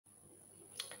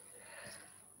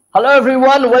Hello,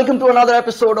 everyone. Welcome to another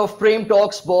episode of Prem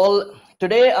Talks Ball.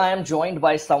 Today, I am joined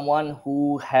by someone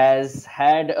who has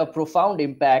had a profound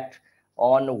impact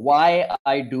on why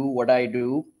I do what I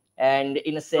do, and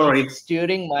in a sense, Sorry.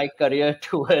 steering my career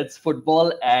towards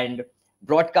football and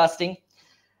broadcasting.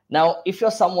 Now, if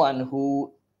you're someone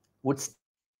who would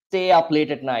stay up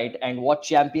late at night and watch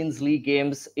Champions League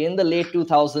games in the late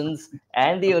 2000s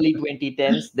and the early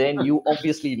 2010s, then you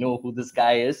obviously know who this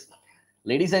guy is.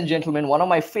 Ladies and gentlemen, one of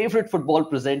my favorite football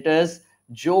presenters,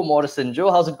 Joe Morrison. Joe,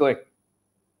 how's it going?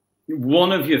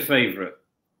 One of your favorites.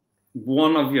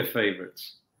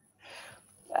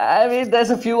 I mean,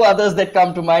 there's a few others that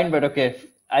come to mind, but okay,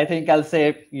 I think I'll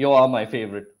say you are my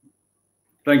favorite.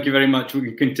 Thank you very much. We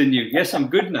can continue. Yes, I'm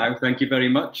good now. Thank you very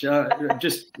much.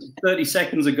 Just 30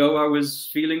 seconds ago, I was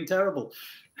feeling terrible.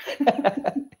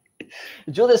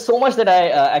 Joe, there's so much that I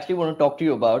actually want to talk to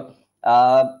you about,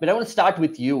 but I want to start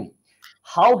with you.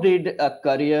 How did a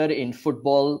career in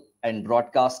football and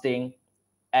broadcasting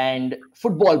and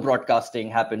football broadcasting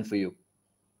happen for you?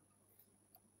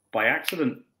 By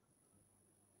accident.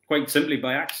 Quite simply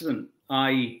by accident.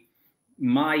 My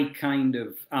kind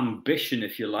of ambition,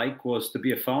 if you like, was to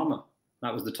be a farmer.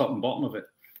 That was the top and bottom of it.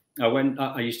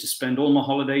 I used to spend all my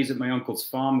holidays at my uncle's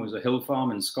farm. It was a hill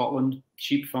farm in Scotland,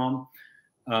 sheep farm.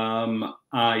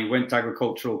 I went to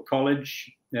agricultural college,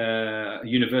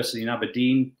 university in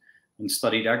Aberdeen, and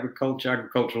studied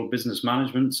agricultural business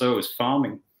management. So it was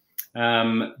farming.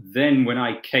 Then when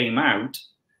I came out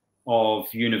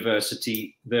of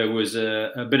university, there was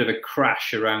a bit of a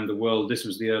crash around the world. This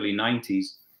was the early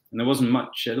 90s. And there wasn't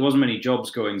many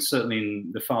jobs going, certainly in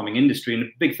the farming industry. And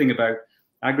the big thing about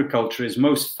agriculture is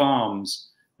most farms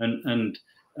and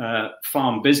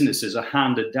farm businesses are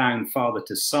handed down father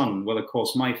to son. Well, of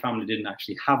course, my family didn't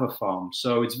actually have a farm.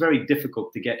 So it's very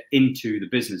difficult to get into the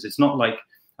business. It's not like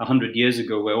 100 years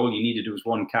ago where all you needed was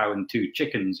one cow and two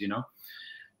chickens, you know.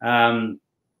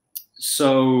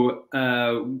 So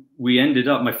we ended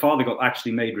up, my father got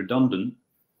actually made redundant,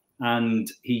 and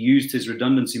he used his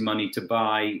redundancy money to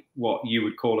buy what you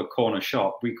would call a corner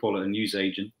shop. We call it a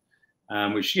newsagent,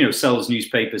 which, you know, sells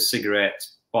newspapers,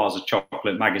 cigarettes, bars of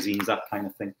chocolate, magazines, that kind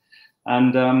of thing.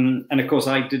 And of course,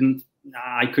 I couldn't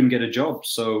get a job.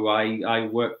 So I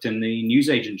worked in the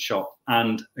newsagent shop,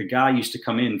 and a guy used to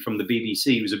come in from the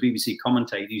BBC. He was a BBC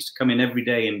commentator. He used to come in every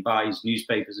day and buy his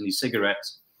newspapers and his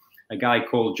cigarettes, a guy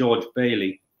called George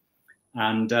Bailey.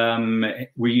 And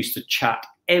we used to chat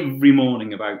every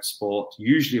morning about sport,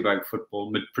 usually about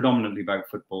football, but predominantly about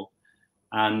football.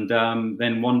 And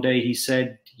then one day he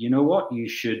said, you know what, you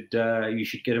should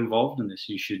get involved in this.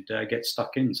 You should get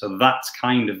stuck in. So that's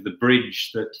kind of the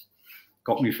bridge that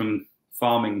got me from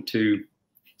farming to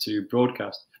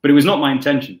broadcast. But it was not my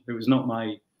intention. It was not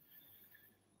on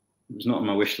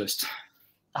my wish list.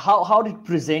 How did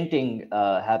presenting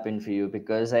happen for you?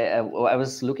 Because I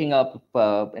was looking up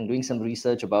and doing some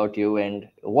research about you, and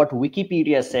what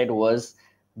Wikipedia said was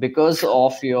because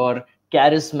of your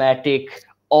charismatic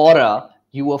aura,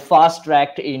 you were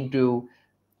fast-tracked into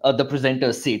the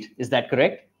presenter's seat. Is that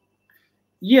correct?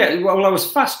 Yeah, well, I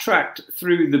was fast-tracked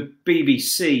through the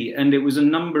BBC, and it was a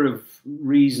number of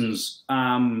reasons.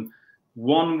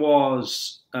 One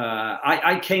was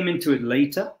I came into it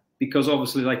later because,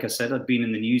 obviously, like I said, I'd been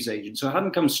in the newsagent, so I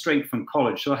hadn't come straight from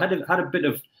college. So I had a bit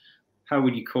of, how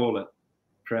would you call it,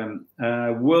 Prem,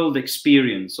 world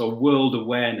experience or world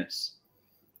awareness.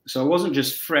 So I wasn't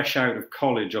just fresh out of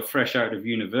college or fresh out of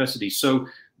university. So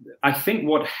I think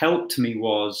what helped me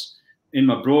was, in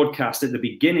my broadcast at the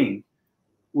beginning,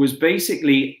 was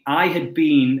basically I had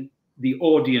been the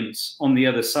audience on the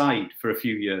other side for a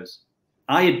few years.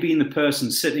 I had been the person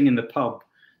sitting in the pub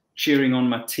cheering on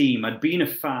my team. I'd been a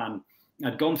fan.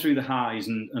 I'd gone through the highs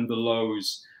and the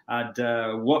lows. I'd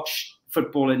watched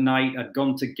football at night. I'd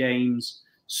gone to games.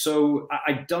 So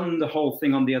I'd done the whole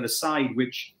thing on the other side,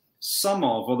 which some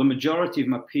of, or the majority of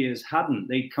my peers hadn't.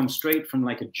 They'd come straight from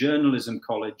like a journalism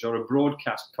college or a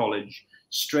broadcast college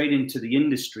straight into the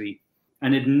industry,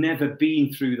 and had never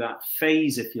been through that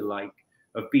phase, if you like,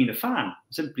 of being a fan.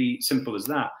 Simple as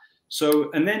that. So,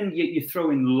 and then you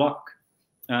throw in luck.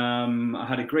 I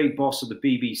had a great boss at the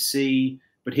BBC,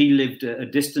 but he lived a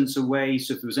distance away.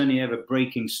 So if there was any ever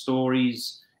breaking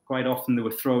stories, quite often they were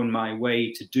thrown my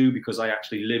way to do, because I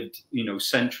actually lived, you know,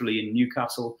 centrally in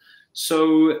Newcastle.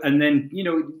 So, and then, you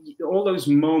know, all those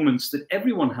moments that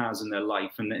everyone has in their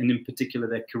life, and in particular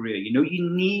their career, you know, you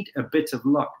need a bit of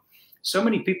luck. So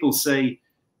many people say,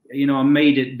 you know, I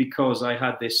made it because I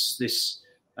had this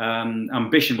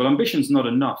ambition. Well, ambition's not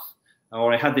enough.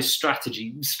 Or I had this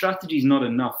strategy. Strategy is not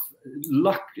enough.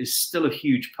 Luck is still a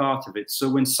huge part of it. So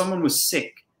when someone was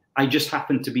sick, I just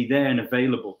happened to be there and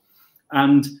available.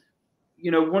 And,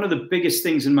 you know, one of the biggest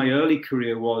things in my early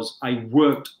career was I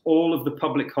worked all of the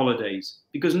public holidays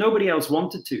because nobody else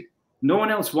wanted to. No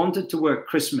one else wanted to work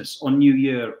Christmas or New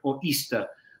Year or Easter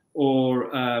or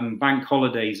bank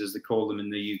holidays, as they call them in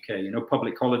the UK, you know,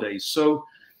 public holidays. So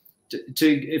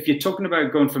if you're talking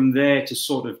about going from there to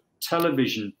sort of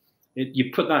television,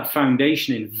 you put that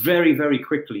foundation in very, very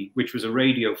quickly, which was a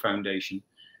radio foundation.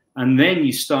 And then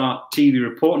you start TV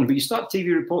reporting, but you start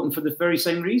TV reporting for the very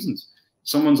same reasons.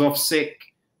 Someone's off sick,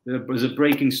 there's a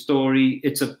breaking story,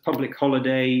 it's a public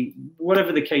holiday,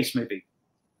 whatever the case may be.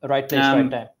 Right place,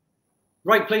 right time.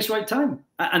 Right place, right time.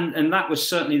 And that was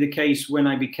certainly the case when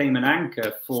I became an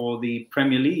anchor for the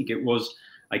Premier League. It was,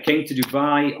 I came to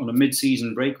Dubai on a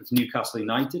mid-season break with Newcastle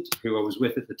United, who I was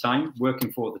with at the time,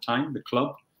 working for at the time, the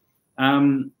club,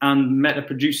 and met a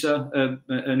producer,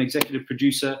 an executive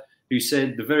producer, who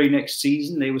said the very next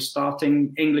season they were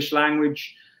starting English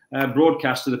language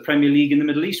broadcast of the Premier League in the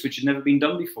Middle East, which had never been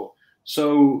done before.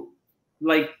 So,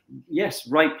 like, yes,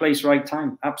 right place, right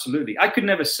time, absolutely. I could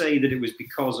never say that it was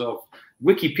because of,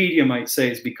 Wikipedia might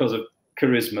say it's because of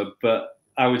charisma, but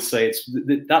I would say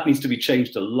that needs to be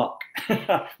changed to luck.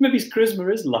 Maybe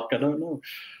charisma is luck, I don't know.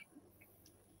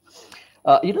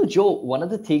 You know, Joe, one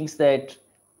of the things that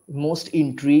most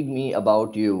intrigue me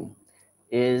about you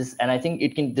is, and I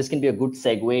think this can be a good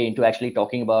segue into actually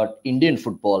talking about Indian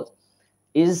football,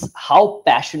 is how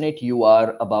passionate you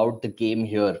are about the game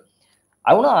here.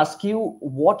 I want to ask you,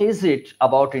 what is it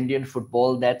about Indian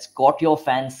football that's caught your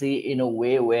fancy in a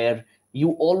way where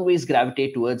you always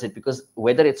gravitate towards it? Because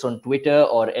whether it's on Twitter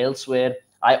or elsewhere,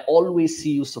 I always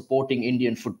see you supporting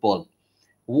Indian football.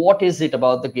 What is it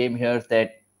about the game here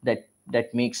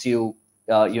that makes you,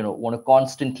 want to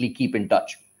constantly keep in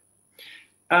touch?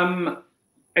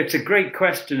 It's a great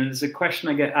question, and it's a question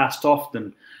I get asked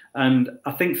often. And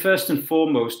I think first and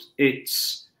foremost,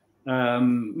 it's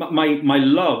my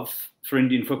love for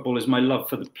Indian football is my love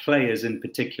for the players in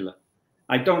particular.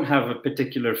 I don't have a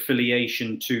particular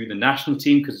affiliation to the national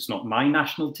team because it's not my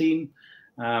national team.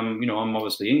 I'm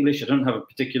obviously English. I don't have a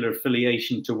particular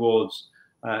affiliation towards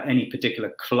any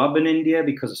particular club in India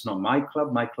because it's not my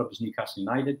club. My club is Newcastle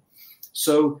United.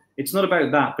 So it's not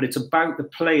about that, but it's about the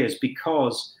players,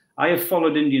 because I have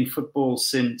followed Indian football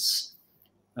since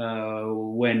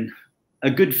when a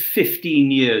good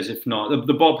 15 years, if not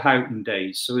the Bob Houghton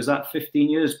days. So is that 15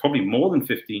 years? Probably more than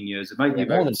 15 years. It might be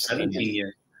about 17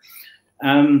 years.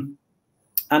 And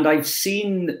I've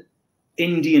seen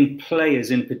Indian players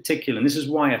in particular, and this is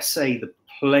why I say the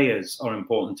players are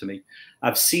important to me.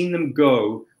 I've seen them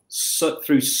go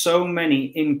through so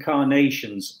many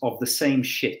incarnations of the same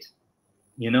shit,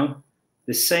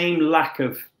 the same lack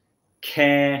of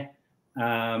care,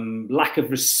 lack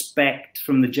of respect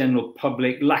from the general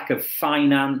public, lack of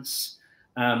finance,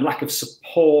 lack of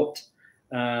support,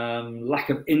 lack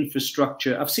of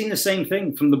infrastructure. I've seen the same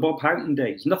thing from the Bob Houghton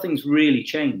days. Nothing's really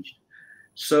changed.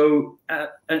 So,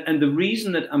 and the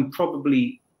reason that I'm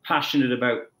probably passionate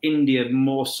about India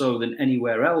more so than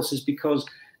anywhere else is because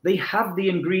they have the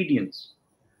ingredients.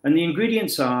 And the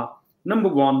ingredients are, number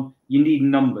one, you need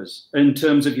numbers in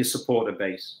terms of your supporter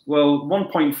base. Well,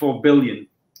 1.4 billion,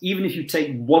 even if you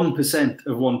take 1%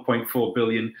 of 1.4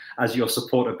 billion as your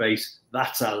supporter base,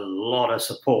 that's a lot of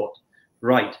support,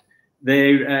 right?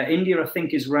 India, I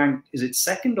think, is ranked, is it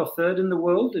second or third in the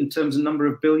world in terms of number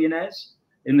of billionaires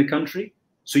in the country?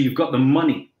 So you've got the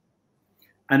money.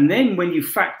 And then when you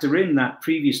factor in that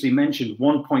previously mentioned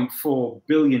 1.4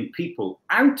 billion people,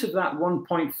 out of that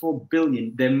 1.4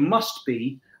 billion, there must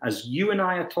be, as you and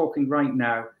I are talking right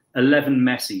now, 11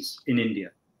 Messis in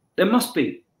India. There must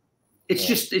be. It's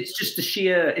just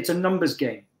it's a numbers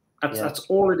game. That's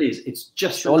all it is. It's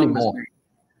just a numbers game.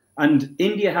 And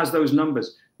India has those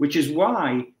numbers, which is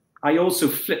why I also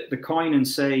flip the coin and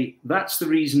say that's the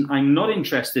reason I'm not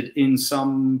interested in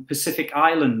some Pacific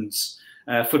Islands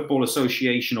football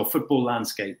association or football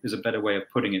landscape is a better way of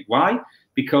putting it. Why?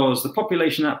 Because the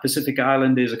population of that Pacific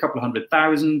Island is a couple of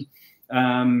 100,000.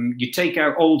 You take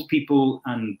out old people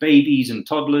and babies and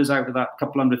toddlers out of that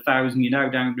couple 100,000, you're now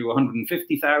down to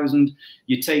 150,000.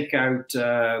 You take out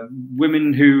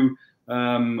women who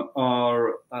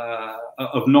are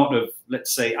of not of,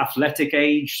 let's say, athletic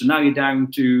age. So now you're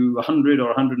down to 100 or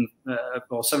 100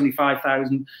 or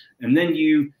 75,000. And then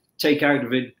you take out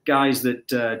of it guys that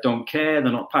don't care,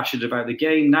 they're not passionate about the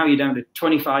game. Now you're down to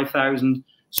 25,000.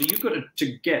 So you've got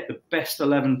to get the best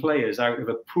 11 players out of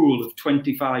a pool of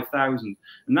 25,000.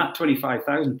 And that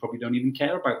 25,000 probably don't even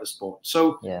care about the sport.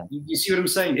 So you see what I'm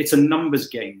saying? It's a numbers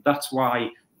game. That's why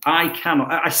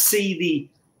I see the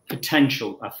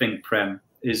potential, I think, Prem,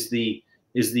 is the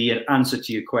answer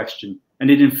to your question.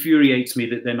 And it infuriates me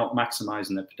that they're not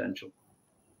maximizing their potential.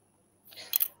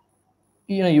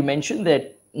 You mentioned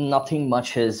that nothing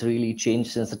much has really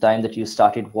changed since the time that you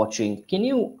started watching. Can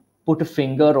you put a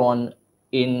finger on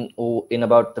in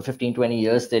about the 15-20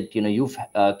 years that you've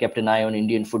kept an eye on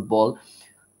Indian football?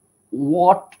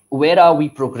 Where are we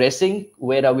progressing?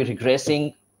 Where are we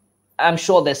regressing? I'm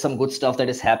sure there's some good stuff that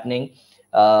is happening.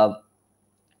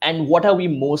 And what are we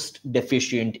most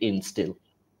deficient in still?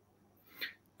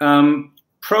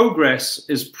 Progress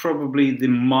is probably the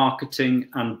marketing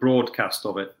and broadcast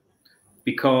of it,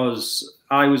 because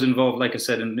I was involved, like I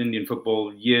said, in Indian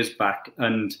football years back,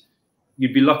 and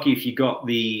you'd be lucky if you got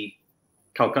the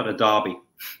Calcutta Derby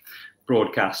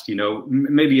broadcast,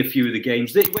 maybe a few of the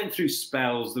games. They went through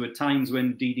spells. There were times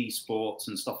when DD Sports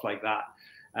and stuff like that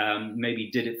maybe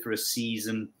did it for a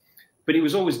season, but it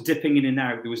was always dipping in and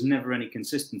out. There was never any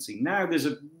consistency. Now there's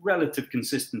a relative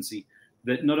consistency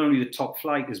that not only the top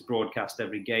flight is broadcast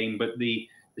every game, but the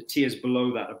tiers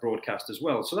below that are broadcast as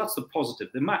well. So that's the positive.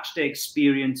 The match day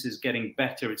experience is getting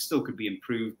better. It still could be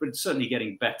improved, but it's certainly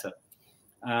getting better.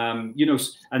 And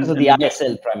so the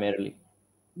ISL primarily.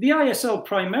 The ISL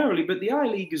primarily, but the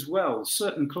I-League as well.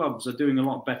 Certain clubs are doing a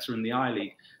lot better in the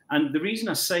I-League. And the reason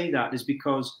I say that is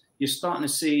because you're starting to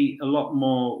see a lot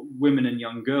more women and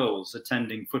young girls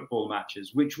attending football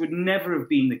matches, which would never have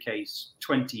been the case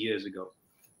 20 years ago.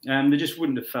 They just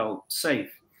wouldn't have felt safe.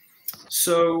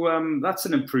 So that's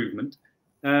an improvement.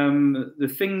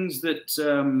 The things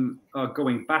that are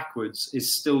going backwards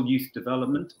is still youth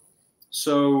development.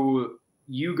 So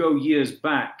you go years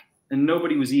back and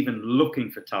nobody was even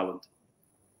looking for talent.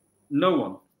 No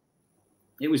one.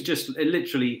 It was just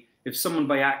literally, if someone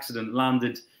by accident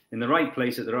landed in the right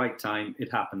place at the right time,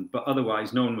 it happened. But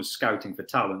otherwise, no one was scouting for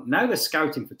talent. Now they're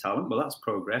scouting for talent. Well, that's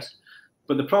progress.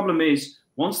 But the problem is,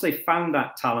 once they found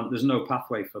that talent, there's no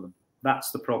pathway for them.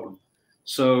 That's the problem.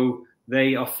 So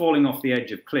they are falling off the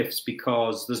edge of cliffs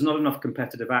because there's not enough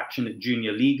competitive action at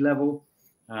junior league level.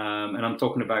 And I'm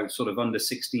talking about sort of under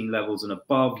 16 levels and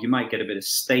above. You might get a bit of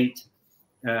state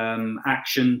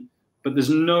action, but there's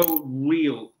no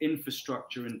real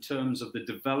infrastructure in terms of the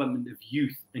development of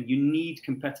youth. And you need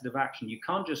competitive action. You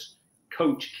can't just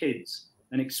coach kids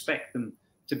and expect them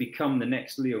to become the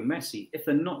next Leo Messi if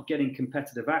they're not getting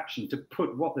competitive action to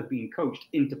put what they're being coached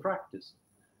into practice.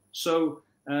 So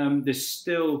they're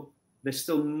still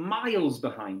miles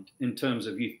behind in terms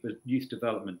of youth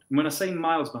development. And when I say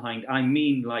miles behind, I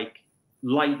mean like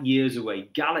light years away,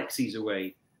 galaxies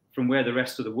away from where the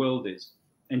rest of the world is.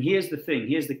 And here's the thing,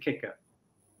 here's the kicker.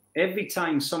 Every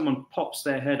time someone pops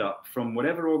their head up from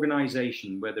whatever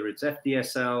organization, whether it's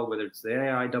FDSL, whether it's the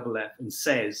AIFF, and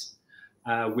says,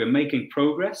 we're making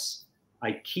progress,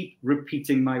 I keep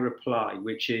repeating my reply,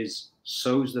 which is,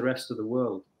 so's the rest of the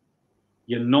world.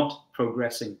 You're not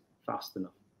progressing fast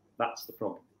enough. That's the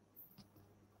problem.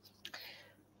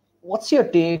 What's your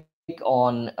take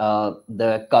on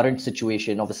the current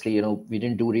situation? Obviously, we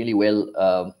didn't do really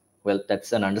well. Well,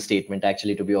 that's an understatement,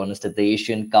 actually, to be honest, at the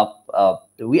Asian Cup.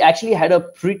 We actually had a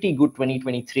pretty good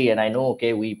 2023. And I know,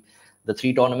 the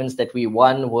 3 tournaments that we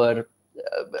won were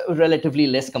relatively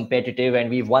less competitive. And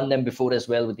we've won them before as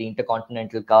well with the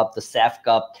Intercontinental Cup, the SAF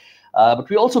Cup. But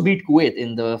we also beat Kuwait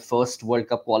in the first World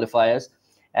Cup qualifiers.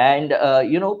 And,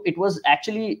 it was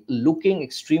actually looking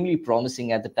extremely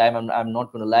promising at the time. I'm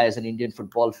not going to lie, as an Indian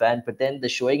football fan. But then the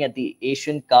showing at the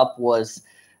Asian Cup was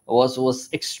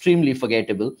extremely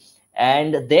forgettable.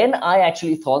 And then I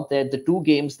actually thought that the 2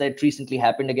 games that recently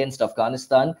happened against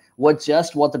Afghanistan were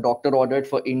just what the doctor ordered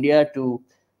for India to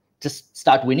just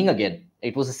start winning again.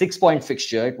 It was a 6-point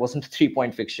fixture. It wasn't a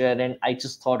 3-point fixture. And I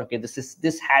just thought, okay,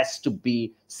 this has to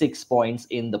be 6 points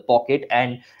in the pocket.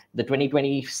 And the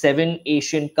 2027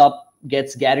 Asian Cup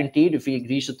gets guaranteed if we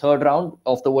reach the 3rd round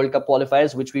of the World Cup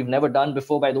qualifiers, which we've never done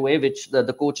before, by the way, which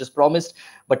the coach has promised.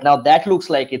 But now that looks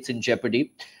like it's in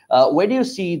jeopardy. Where do you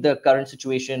see the current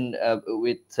situation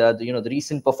with the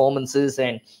recent performances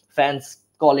and fans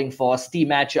calling for Steve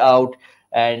match out,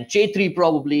 and Chetri,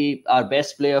 probably our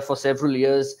best player for several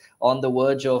years, on the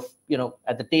verge of,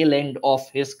 at the tail end of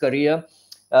his career?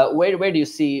 Where do you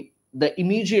see the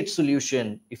immediate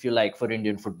solution, if you like, for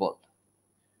Indian football?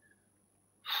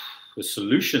 The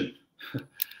solution?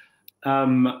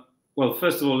 Well,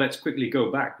 first of all, let's quickly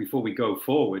go back before we go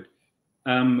forward.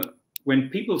 When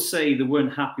people say they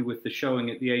weren't happy with the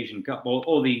showing at the Asian Cup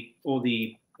or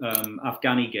the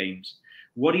Afghani games,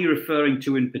 what are you referring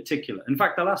to in particular? In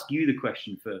fact, I'll ask you the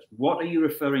question first. What are you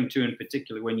referring to in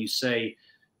particular when you say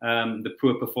the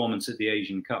poor performance at the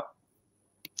Asian Cup?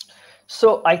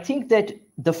 So I think that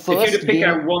the first, if you had to pick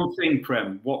out one thing,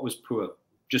 Prem, what was poor?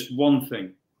 Just one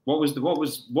thing. What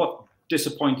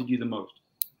disappointed you the most?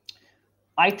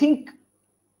 I think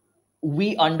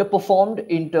we underperformed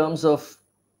in terms of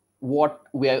what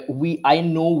I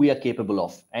know we are capable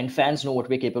of, and fans know what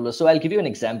we're capable of. So I'll give you an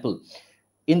example.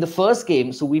 In the first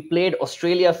game, so we played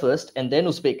Australia first, and then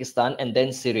Uzbekistan, and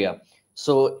then Syria.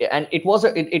 So, and it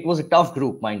was a tough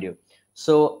group, mind you.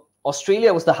 So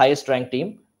Australia was the highest ranked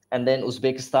team, and then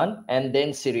Uzbekistan, and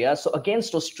then Syria. So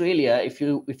against Australia, if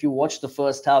you watch the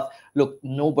first half, look,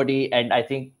 nobody, and I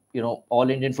think all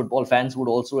Indian football fans would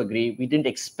also agree, we didn't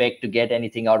expect to get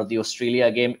anything out of the Australia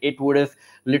game. It would have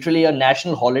literally, a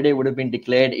national holiday would have been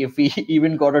declared if we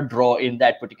even got a draw in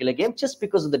that particular game, just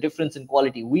because of the difference in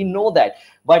quality. We know that,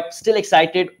 but still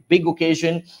excited, big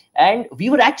occasion, and we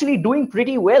were actually doing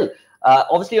pretty well.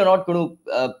 Obviously, you're not going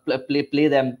to play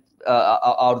them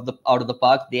out of the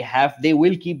park. They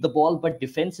will keep the ball, but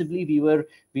defensively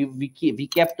we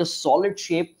kept a solid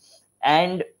shape.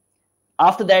 And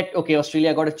after that, okay,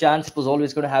 Australia got a chance. It was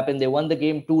always going to happen. They won the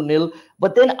game 2-0.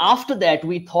 But then after that,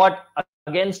 we thought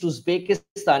against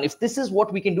Uzbekistan, if this is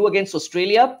what we can do against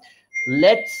Australia,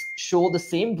 let's show the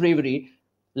same bravery.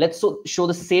 Let's show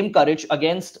the same courage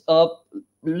against a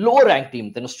lower ranked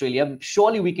team than Australia.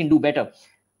 Surely we can do better.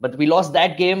 But we lost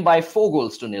that game by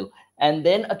 4-0. And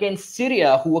then against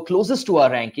Syria, who were closest to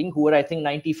our ranking, who were, I think,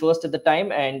 91st at the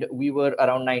time, and we were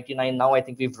around 99. Now I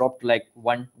think we've dropped to like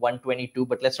 122,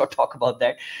 but let's not talk about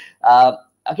that.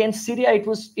 Against Syria, it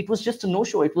was just a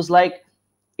no-show. It was like,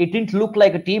 it didn't look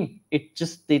like a team. It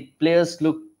just, the players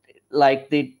looked like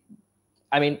they,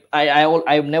 I mean, I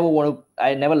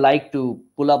never like to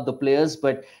pull up the players,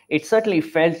 but it certainly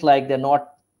felt like they're not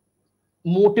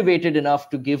motivated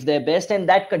enough to give their best, and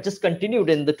that just continued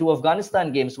in the two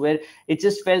Afghanistan games, where it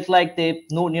just felt like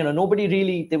nobody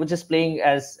really, they were just playing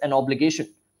as an obligation.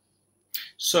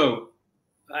 So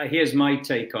here's my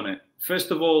take on it.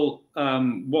 First of all,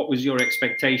 what was your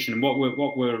expectation, and what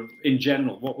were in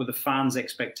general, what were the fans'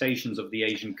 expectations of the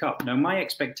Asian Cup? Now, my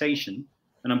expectation,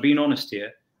 and I'm being honest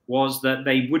here, was that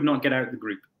they would not get out of the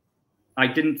group. I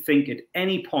didn't think at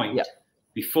any point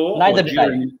before Neither or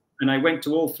during, and I went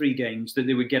to all three games, that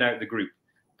they would get out of the group.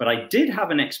 But I did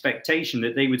have an expectation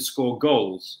that they would score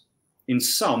goals in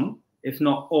some, if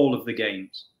not all, of the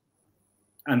games.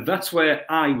 And that's where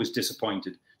I was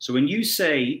disappointed. So when you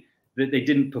say that they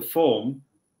didn't perform,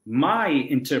 my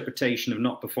interpretation of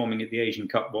not performing at the Asian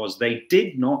Cup was they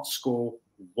did not score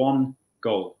one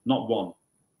goal, not one.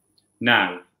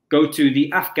 Now, go to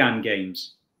the Afghan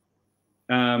games.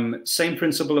 Same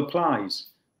principle applies.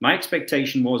 My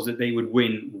expectation was that they would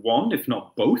win one, if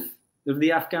not both, of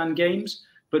the Afghan games.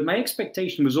 But my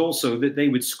expectation was also that they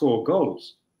would score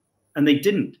goals. And they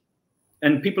didn't.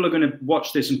 And people are going to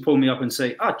watch this and pull me up and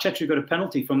say, Chetri got a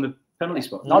penalty from the penalty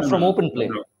spot. Not from open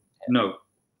play. No.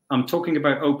 I'm talking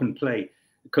about open play.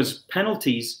 Because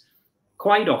penalties,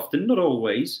 quite often, not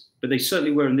always, but they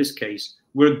certainly were in this case,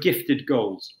 were gifted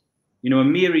goals.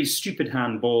 Amiri's stupid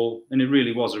handball, and it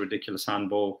really was a ridiculous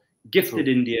handball, gifted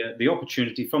India the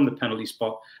opportunity from the penalty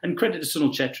spot. And credit to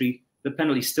Sunil Chetri, the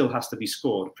penalty still has to be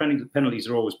scored. Penalties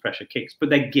are always pressure kicks, but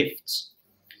they're gifts.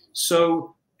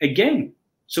 So again,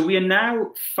 we are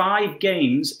now 5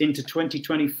 games into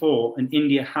 2024 and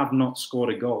India have not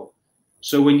scored a goal.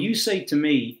 So when you say to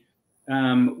me,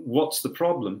 what's the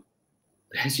problem?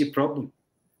 There's your problem.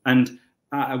 And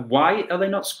why are they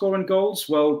not scoring goals?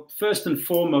 Well, first and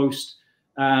foremost,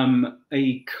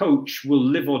 a coach will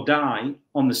live or die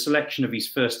on the selection of his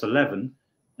first 11.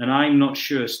 And I'm not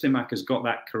sure Stimac has got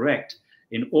that correct.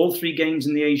 In all 3 games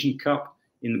in the Asian Cup,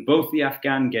 in both the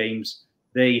Afghan games,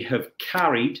 they have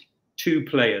carried 2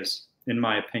 players, in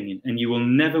my opinion. And you will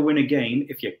never win a game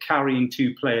if you're carrying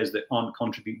 2 players that aren't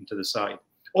contributing to the side.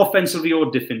 Offensively or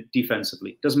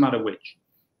defensively, doesn't matter which.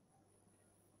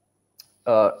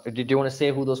 Did you want to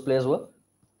say who those players were?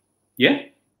 Yeah.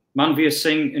 Manveer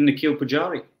Singh and Nikhil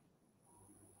Pujari.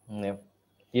 Yeah.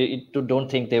 You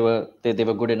don't think they were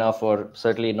good enough, or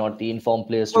certainly not the informed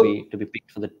players to be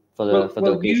picked for the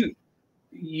occasion?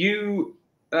 You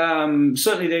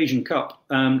certainly the Asian Cup,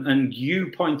 and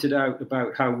you pointed out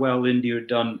about how well India had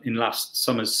done in last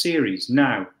summer's series.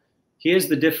 Now, here's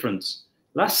the difference.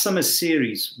 Last summer's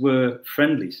series were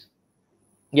friendlies.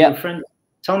 Yeah.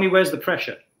 Tell me, where's the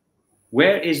pressure?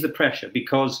 Where is the pressure?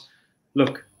 Because,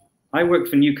 look, I worked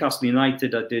for Newcastle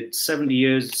United. I did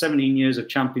 17 years of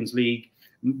Champions League.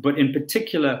 But in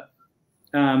particular,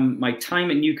 my time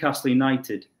at Newcastle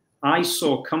United, I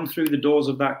saw come through the doors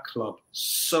of that club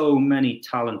so many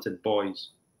talented boys.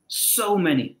 So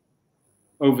many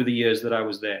over the years that I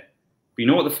was there. But you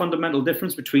know what the fundamental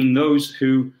difference between those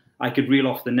who I could reel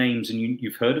off the names and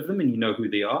you've heard of them and you know who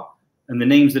they are, and the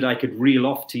names that I could reel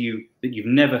off to you that you've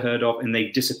never heard of and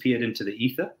they've disappeared into the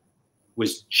ether,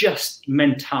 was just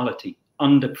mentality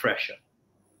under pressure.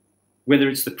 Whether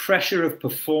it's the pressure of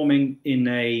performing in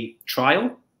a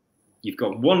trial, you've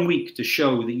got 1 week to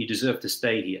show that you deserve to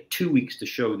stay here, 2 weeks to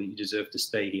show that you deserve to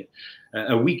stay here,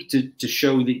 a week to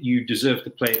show that you deserve to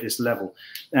play at this level.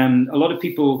 A lot of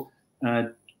people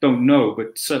don't know,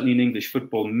 but certainly in English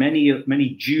football,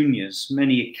 many juniors,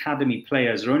 many academy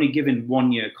players are only given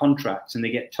 1-year contracts, and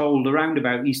they get told around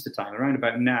about Easter time, around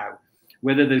about now,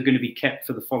 whether they're going to be kept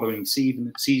for the following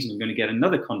season and going to get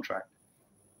another contract.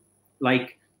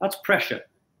 Like, that's pressure.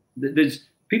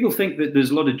 People think that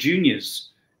there's a lot of juniors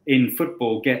in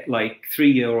football get like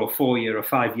 3-year or 4-year or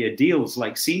 5-year deals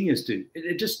like seniors do.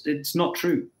 It's not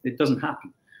true. It doesn't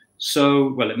happen.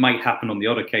 So, well, it might happen on the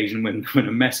odd occasion when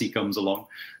a Messi comes along,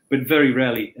 but very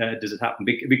rarely does it happen,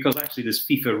 because actually there's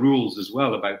FIFA rules as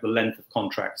well about the length of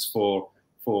contracts for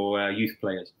youth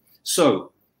players.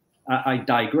 So I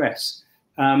digress.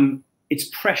 It's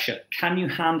pressure. Can you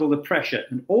handle the pressure?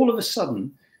 And all of a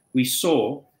sudden, we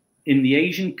saw in the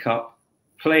Asian Cup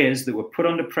players that were put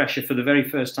under pressure for the very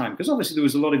first time, because obviously there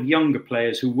was a lot of younger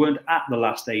players who weren't at the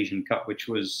last Asian Cup, which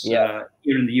was here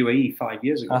in the UAE 5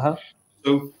 years ago.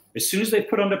 So as soon as they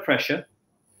put under pressure,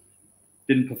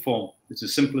 didn't perform. It's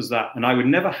as simple as that. And I would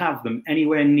never have them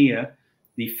anywhere near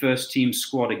the first team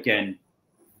squad again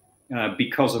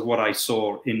because of what I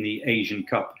saw in the Asian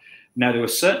Cup. Now, there were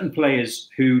certain players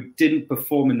who didn't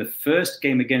perform in the first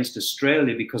game against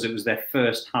Australia because it was their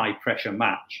first high-pressure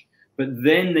match. But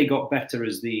then they got better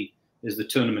as the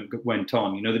tournament went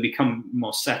on. You know, they become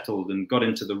more settled and got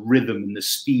into the rhythm and the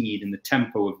speed and the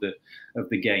tempo of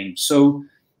the game. So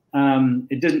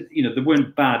it didn't, you know, there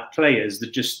weren't bad players.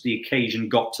 That just the occasion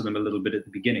got to them a little bit at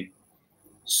the beginning.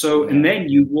 So, and then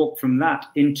you walk from that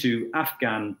into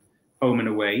Afghan home and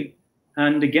away,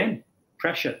 and again,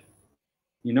 pressure.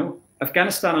 You know,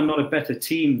 Afghanistan are not a better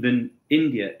team than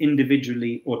India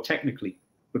individually or technically.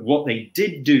 But what they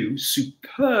did do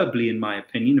superbly, in my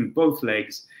opinion, in both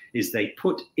legs, is they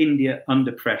put India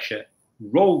under pressure,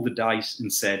 rolled the dice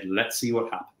and said, let's see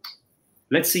what happens.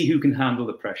 Let's see who can handle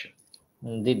the pressure.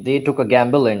 They took a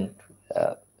gamble and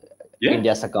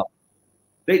India succumbed.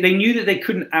 They knew that they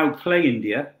couldn't outplay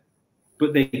India,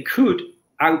 but they could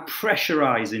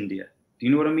out-pressurize India. Do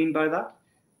you know what I mean by that?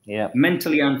 Yeah.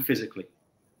 Mentally and physically.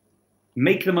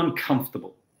 Make them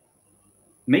uncomfortable.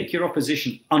 Make your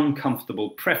opposition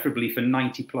uncomfortable, preferably for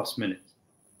 90+ minutes.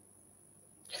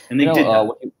 And they did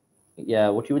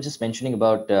that. What you were just mentioning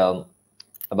about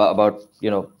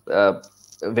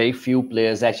very few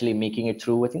players actually making it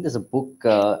through. I think there's a book,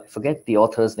 I forget the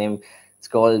author's name. It's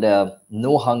called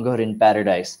No Hunger in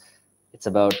Paradise. It's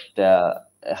about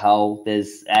how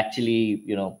there's actually,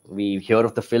 you know, we hear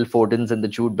of the Phil Fordens and the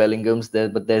Jude Bellinghams there,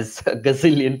 but there's a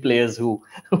gazillion players who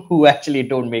actually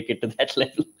don't make it to that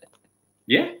level.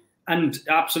 Yeah, and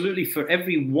absolutely, for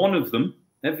every one of them,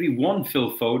 every one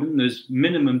Phil Foden, there's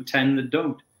minimum 10 that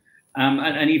don't,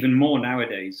 and even more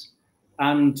nowadays.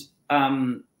 And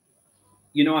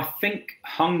you know, I think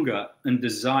hunger and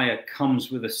desire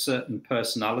comes with a certain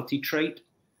personality trait.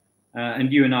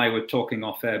 And you and I were talking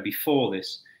off air before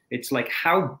this. It's like,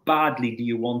 how badly do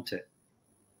you want it?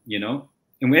 You know?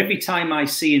 And every time I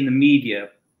see in the media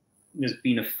there's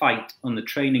been a fight on the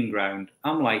training ground,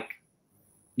 I'm like,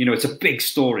 you know, it's a big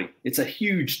story. It's a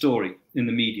huge story in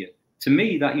the media. To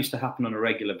me, that used to happen on a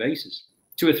regular basis,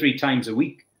 2 or 3 times a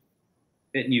week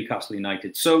at Newcastle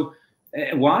United. So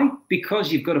why?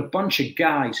 Because you've got a bunch of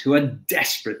guys who are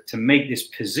desperate to make this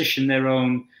position their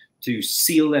own, to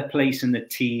seal their place in the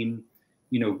team,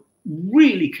 you know,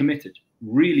 really committed,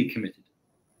 really committed.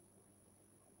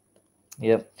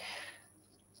 Yeah.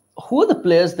 Who are the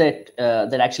players that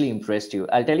actually impressed you?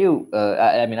 I'll tell you,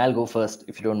 I mean, I'll go first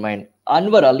if you don't mind.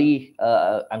 Anwar Ali,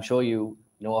 I'm sure you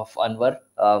know of Anwar.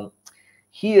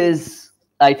 He is,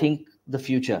 I think, the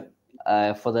future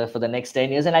for the next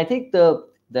 10 years. And I think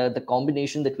the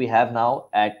combination that we have now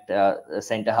at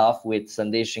centre half with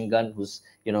Sandesh Shingan, who's,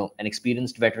 you know, an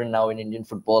experienced veteran now in Indian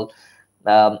football,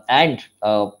 and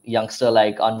a youngster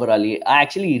like Anwar Ali, I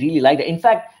actually really like that. In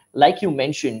fact, like you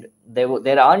mentioned,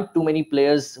 there aren't too many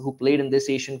players who played in this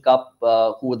Asian Cup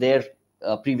who were there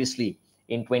previously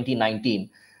in 2019.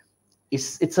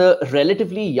 It's a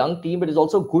relatively young team, but it's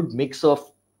also a good mix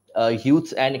of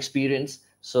youth and experience.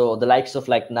 So the likes of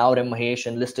like Naurem Mahesh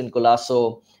and Liston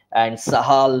Colasso and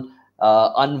Sahal,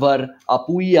 Anwar,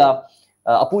 Apuya.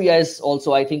 Apuya is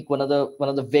also, I think, one of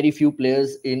the very few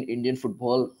players in Indian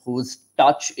football whose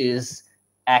touch is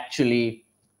actually,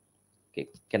 okay,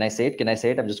 can I say it?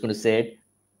 I'm just going to say it.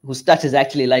 Whose touch is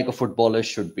actually like a footballer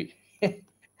should be.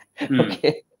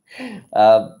 Okay.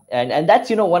 And that's,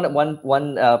 you know,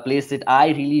 one place that I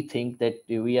really think that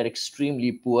we are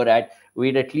extremely poor at.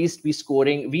 We'd at least be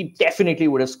scoring. We definitely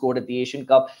would have scored at the Asian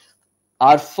Cup.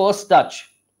 Our first touch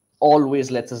always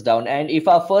lets us down, and if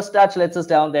our first touch lets us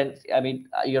down, then I mean,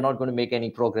 you're not going to make any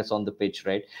progress on the pitch,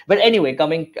 right? But anyway,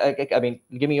 coming, I mean,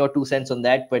 give me your 2 cents on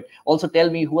that, but also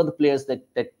tell me who are the players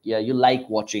that yeah, you like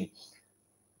watching.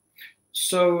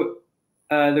 So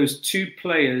there was two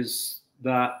players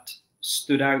that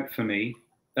stood out for me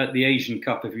at the Asian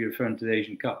Cup. If you're referring to the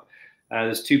Asian Cup,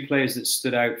 there's two players that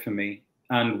stood out for me,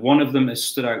 and one of them has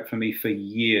stood out for me for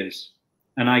years.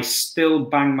 And I still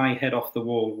bang my head off the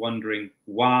wall wondering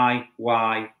why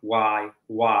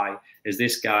is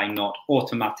this guy not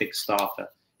automatic starter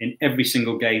in every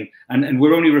single game? And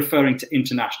we're only referring to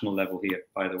international level here,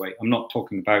 by the way. I'm not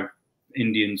talking about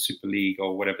Indian Super League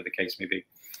or whatever the case may be.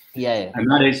 Yeah. And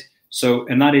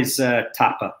that is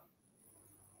Tapa.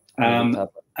 And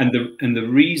the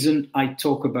reason I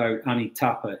talk about Ani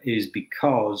Tapa is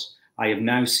because I have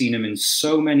now seen him in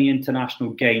so many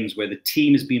international games where the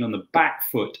team has been on the back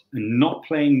foot and not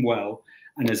playing well.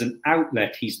 And as an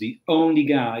outlet, he's the only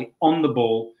guy on the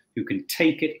ball who can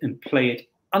take it and play it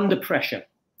under pressure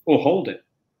or hold it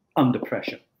under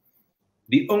pressure.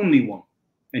 The only one.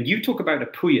 And you talk about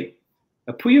Apuya.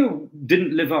 Apuya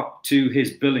didn't live up to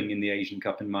his billing in the Asian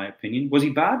Cup, in my opinion. Was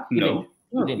he bad? No.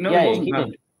 He wasn't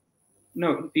bad.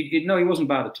 No, he wasn't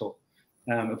bad at all,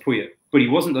 Apuya. But he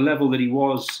wasn't the level that he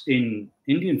was in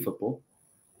Indian football.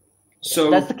 So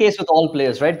that's the case with all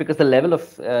players, right? Because the level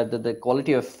of the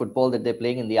quality of football that they're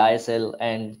playing in the ISL,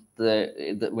 and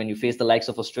when you face the likes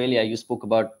of Australia, you spoke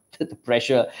about the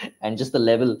pressure and just the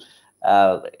level.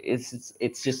 It's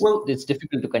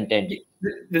difficult to contend.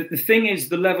 The thing is,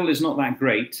 the level is not that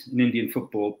great in Indian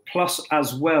football. Plus,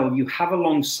 as well, you have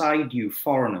alongside you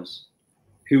foreigners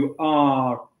who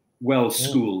are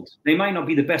well-schooled. They might not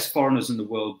be the best foreigners in the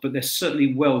world, but they're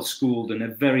certainly well-schooled and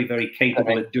they're very, very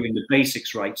capable at doing the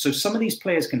basics right. So some of these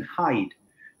players can hide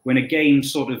when a game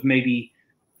sort of maybe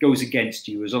goes against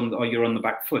you, or you're on the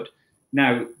back foot.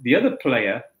 Now, the other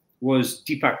player was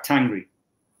Deepak Tangri,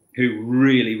 who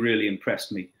really, really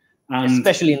impressed me. And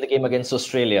especially in the game against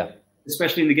Australia.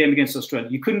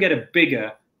 You couldn't get a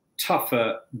bigger,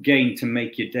 tougher game to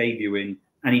make your debut in,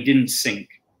 and he didn't sink.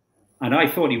 And I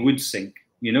thought he would sink.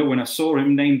 You know, when I saw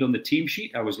him named on the team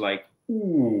sheet, I was like,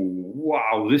 ooh,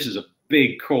 wow, this is a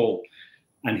big call.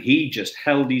 And he just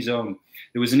held his own.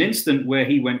 There was an instant where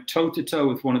he went toe-to-toe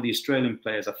with one of the Australian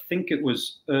players. I think it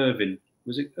was Irvin.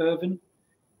 Was it Irvin?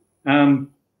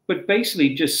 But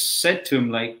basically just said to him,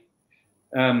 like,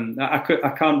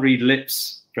 I can't read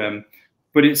lips, Prem,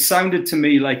 but it sounded to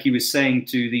me like he was saying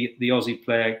to the Aussie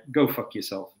player, go fuck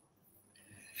yourself.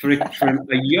 For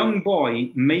a young boy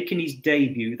making his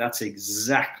debut, that's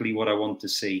exactly what I want to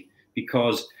see.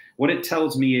 Because what it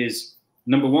tells me is,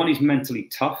 number one, he's mentally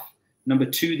tough. Number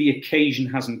two, the occasion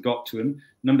hasn't got to him.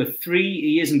 Number three,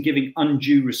 he isn't giving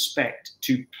undue respect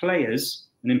to players,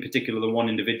 and in particular the one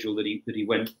individual that he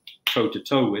went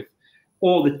toe-to-toe with,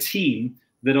 or the team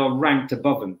that are ranked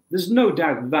above him. There's no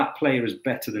doubt that player is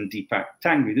better than Deepak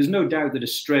Tangri. There's no doubt that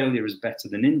Australia is better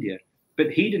than India. But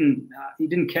he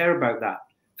didn't care about that.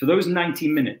 For those 90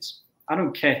 minutes, I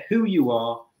don't care who you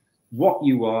are, what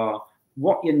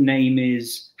your name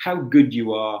is, how good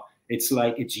you are. It's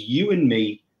like, it's you and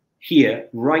me here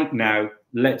right now.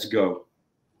 Let's go.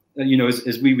 You know,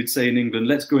 as we would say in England,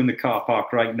 let's go in the car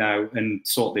park right now and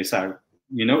sort this out.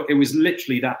 You know, it was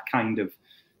literally that kind of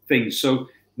thing. So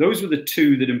those were the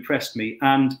two that impressed me.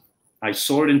 And I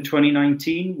saw it in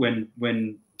 2019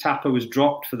 when Tapa was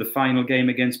dropped for the final game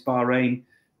against Bahrain.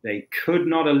 They could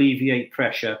not alleviate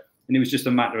pressure, and it was just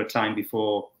a matter of time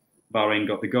before Bahrain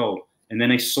got the goal. And then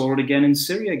I saw it again in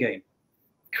Syria game.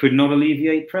 Could not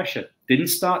alleviate pressure. Didn't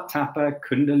start Tapa,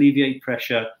 couldn't alleviate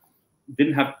pressure.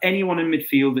 Didn't have anyone in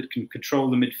midfield that can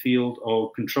control the midfield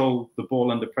or control the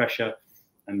ball under pressure.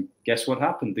 And guess what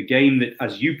happened? The game that,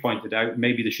 as you pointed out,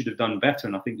 maybe they should have done better,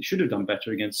 and I think they should have done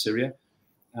better against Syria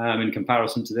in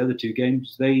comparison to the other two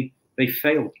games, they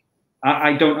failed.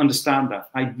 I don't understand that.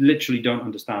 I literally don't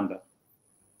understand that.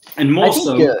 And more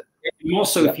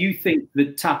so, if you think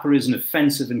that Tapa is an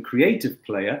offensive and creative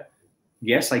player,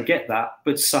 yes, I get that.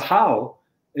 But Sahal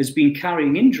has been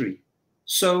carrying injury.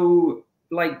 So,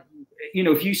 like, you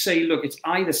know, if you say, look, it's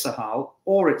either Sahal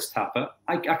or it's Tapa,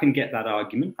 I can get that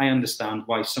argument. I understand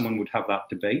why someone would have that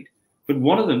debate. But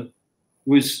one of them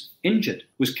was injured,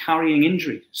 was carrying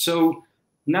injury. So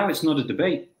now it's not a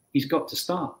debate. He's got to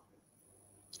start.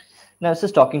 Now, I was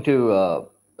just talking to a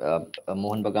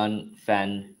Mohan Bagan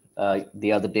fan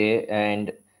the other day,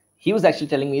 and he was actually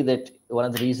telling me that one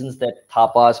of the reasons that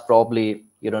Thapa is probably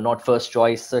not first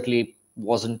choice, certainly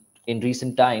wasn't in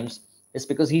recent times, is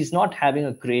because he's not having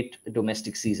a great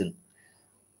domestic season.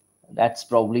 That's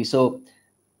probably so.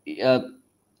 Uh,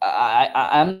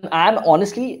 I'm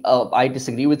honestly, I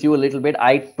disagree with you a little bit.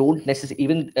 I don't necessarily,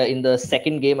 even in the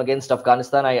second game against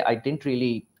Afghanistan, I didn't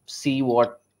really see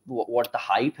what the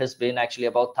hype has been actually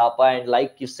about Thapa. And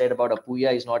like you said about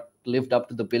Apuya, he's not lived up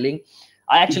to the billing.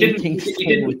 I He actually didn't. think He same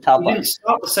didn't. with He Thapa. didn't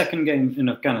start the second game in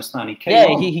Afghanistan. He came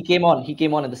Yeah, on. he came on. He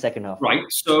came on in the second half. Right.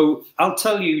 So I'll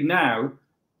tell you now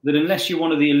that unless you're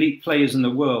one of the elite players in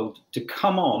the world, to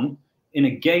come on in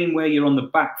a game where you're on the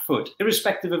back foot,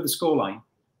 irrespective of the scoreline,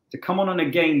 to come on in a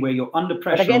game where you're under But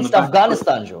pressure on the against back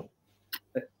Afghanistan, Joe.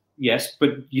 foot, yes,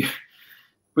 but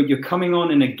you're coming on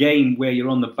in a game where you're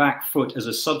on the back foot as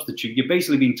a substitute. You're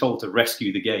basically being told to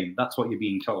rescue the game. That's what you're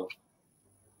being told.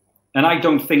 And I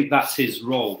don't think that's his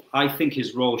role. I think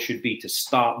his role should be to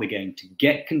start the game, to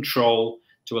get control,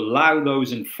 to allow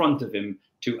those in front of him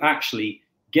to actually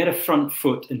get a front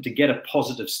foot and to get a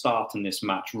positive start in this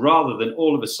match, rather than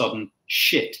all of a sudden,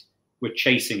 shit, we're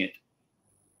chasing it.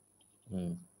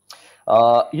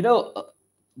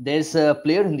 There's a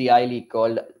player in the I-League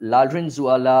called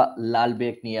Lalrinzuala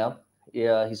Lalbeknia.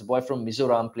 He's a boy from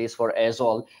Mizoram, plays for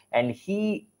ISL, and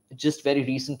he just very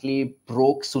recently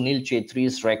broke Sunil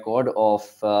Chetri's record of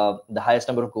the highest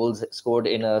number of goals scored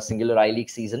in a singular I-League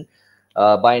season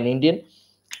by an Indian.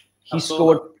 He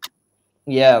scored,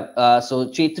 so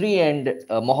Chetri and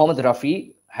Mohammad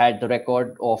Rafi had the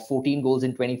record of 14 goals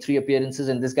in 23 appearances,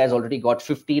 and this guy's already got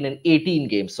 15 in 18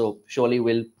 games. So surely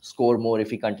will score more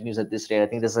if he continues at this rate. I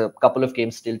think there's a couple of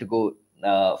games still to go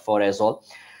for ISL.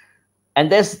 And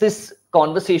there's this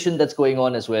conversation that's going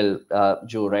on as well,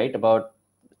 Joe, right, about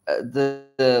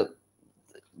the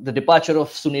departure of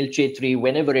Sunil Chetri.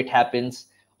 Whenever it happens,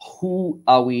 who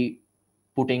are we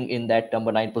putting in that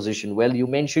number 9 position? Well, you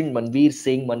mentioned Manveer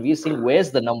Singh. Manveer Singh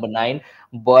wears the number 9,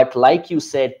 but like you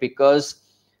said, because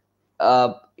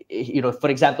for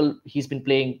example, he's been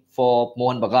playing for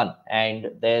Mohan Bagan,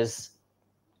 and there's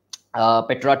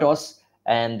Petratos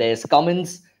and there's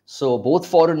Cummins, so both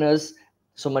foreigners.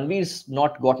 So Manveer's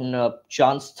not gotten a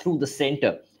chance through the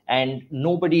center, and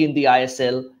nobody in the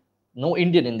ISL, no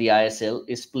Indian in the ISL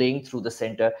is playing through the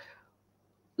center.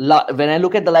 When I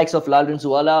look at the likes of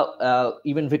Lalrinzuala,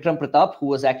 even Vikram Pratap, who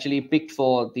was actually picked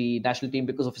for the national team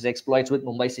because of his exploits with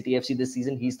Mumbai City FC this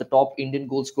season, he's the top Indian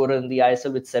goal scorer in the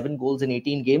ISL with 7 goals in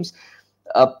 18 games.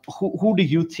 Who do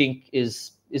you think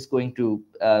is going to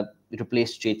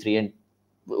replace Chetri, and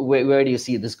where do you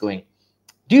see this going?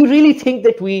 Do you really think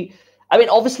that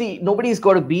obviously nobody's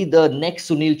got to be the next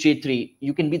Sunil Chetri.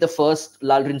 You can be the first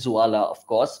Lalrinzuala, of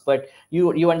course, but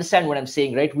you understand what I'm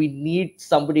saying, right? We need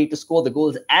somebody to score the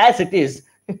goals. As it is,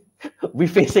 we're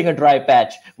facing a dry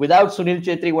patch. Without Sunil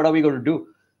Chetri, what are we going to do?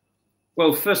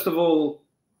 Well, first of all,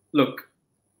 look,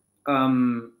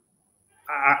 out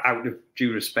of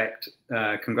due respect,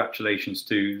 congratulations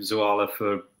to Zuala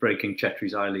for breaking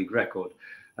Chetri's I-League record.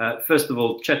 First of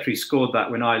all, Chetri scored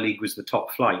that when I-League was the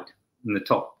top flight in the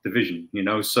top division,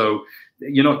 so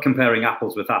you're not comparing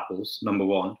apples with apples, number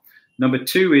one. Number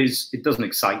two is it doesn't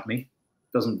excite me,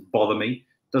 doesn't bother me,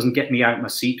 doesn't get me out my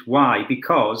seat. Why?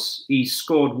 Because he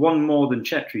scored one more than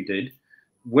Chetri did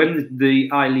when the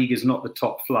I-League is not the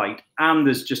top flight and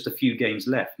there's just a few games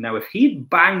left. Now, if he'd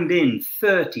banged in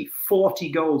 30,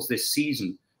 40 goals this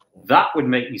season, that would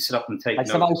make me sit up and take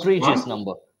notice. That's an outrageous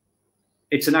number.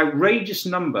 It's an outrageous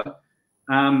number.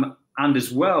 And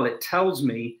as well, it tells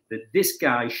me that this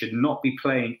guy should not be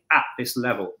playing at this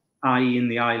level, i.e. in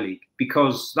the I-League,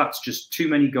 because that's just too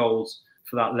many goals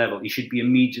for that level. He should be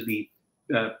immediately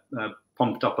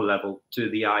pumped up a level to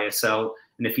the ISL.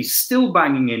 And if he's still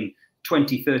banging in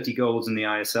 20, 30 goals in the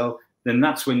ISL, then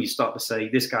that's when you start to say,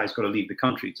 this guy's got to leave the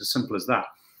country. It's as simple as that.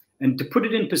 And to put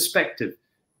it in perspective,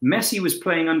 Messi was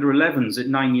playing under 11s at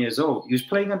 9 years old. He was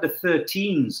playing under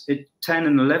 13s at 10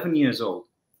 and 11 years old.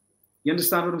 You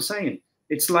understand what I'm saying?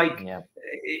 It's like,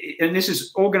 and this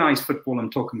is organized football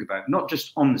I'm talking about, not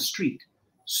just on the street.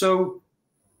 So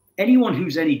anyone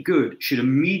who's any good should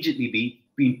immediately be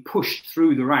being pushed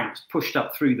through the ranks, pushed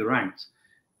up through the ranks.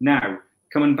 Now,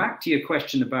 coming back to your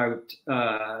question about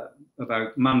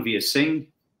Manveer Singh,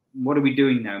 what are we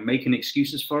doing now? Making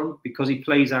excuses for him because he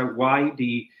plays out wide?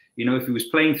 If he was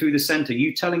playing through the center,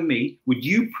 you telling me, would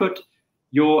you put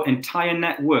your entire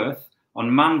net worth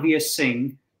on Manveer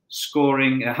Singh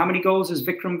scoring? How many goals has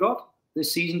Vikram got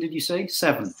this season, did you say?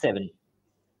 7? 7.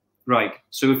 Right.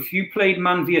 So if you played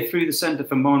Manveer through the centre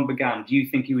for Mohan Bagan, do you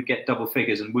think you would get double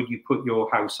figures? And would you put your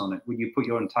house on it? Would you put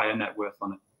your entire net worth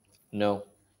on it? No.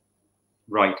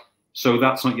 Right. So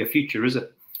that's not your future, is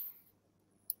it?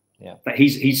 Yeah. That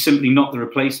he's simply not the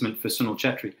replacement for Sunil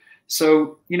Chetri.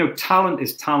 So, you know, talent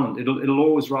is talent. It'll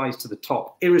always rise to the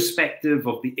top, irrespective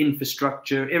of the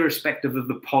infrastructure, irrespective of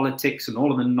the politics and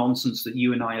all of the nonsense that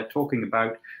you and I are talking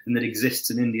about and that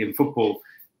exists in Indian football.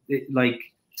 Like,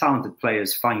 talented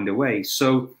players find a way.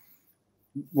 So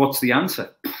what's the answer?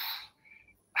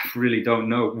 I really don't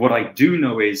know. What I do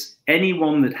know is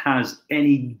anyone that has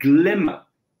any glimmer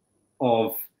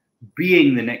of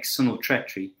being the next Sunil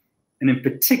Chetri, and in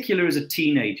particular as a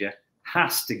teenager,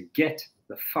 has to get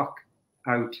the fuck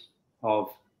out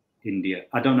of India.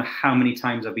 I don't know how many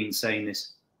times I've been saying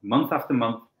this, month after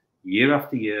month, year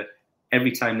after year,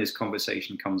 every time this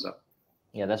conversation comes up.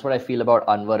 Yeah, that's what I feel about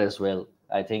Anwar as well.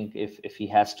 I think if he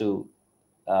has to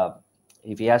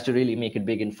really make it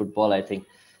big in football, I think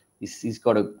he's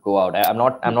got to go out. I'm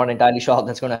not entirely sure how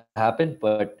that's going to happen,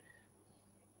 but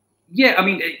yeah, I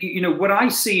mean, you know, what I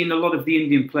see in a lot of the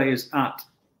Indian players at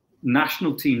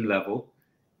national team level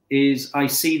is I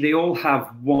see they all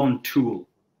have one tool.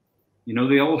 You know,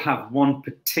 they all have one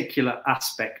particular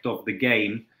aspect of the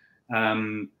game,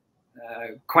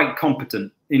 quite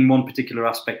competent in one particular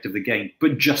aspect of the game,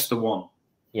 but just the one.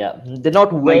 Yeah, they're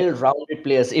not well-rounded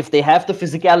players. If they have the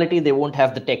physicality, they won't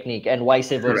have the technique, and vice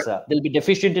versa. Correct. They'll be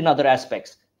deficient in other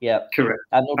aspects. Yeah, correct.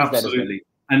 I've noticed Absolutely.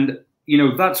 that as well. And you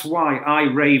know, that's why I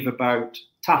rave about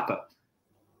Tapper,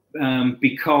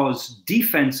 because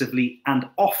defensively and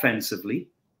offensively,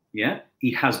 yeah, he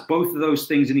has both of those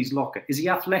things in his locker. Is he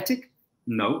athletic?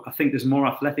 No, I think there's more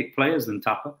athletic players than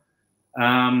Tapper.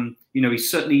 You know, he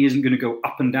certainly isn't going to go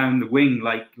up and down the wing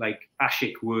like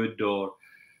Ashik would, or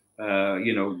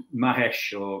you know,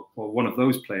 Mahesh or one of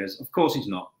those players. Of course he's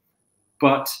not.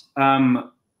 But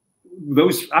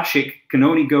those Ashik can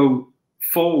only go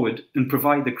forward and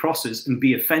provide the crosses and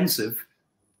be offensive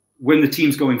when the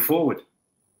team's going forward.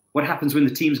 What happens when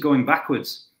the team's going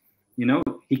backwards? You know,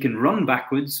 he can run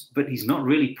backwards, but he's not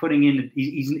really putting in,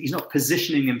 he's not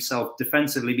positioning himself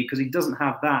defensively because he doesn't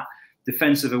have that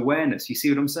defensive awareness. You see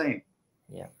what I'm saying?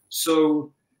 Yeah.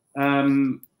 So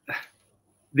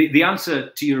the answer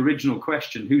to your original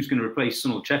question, who's going to replace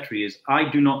Sunil Chetri, is I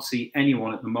do not see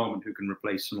anyone at the moment who can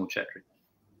replace Sunil Chetri.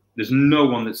 There's no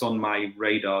one that's on my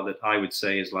radar that I would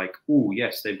say is like, oh,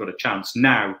 yes, they've got a chance.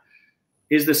 Now,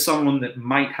 is there someone that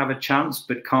might have a chance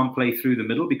but can't play through the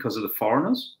middle because of the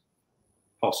foreigners?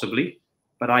 Possibly.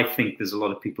 But I think there's a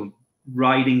lot of people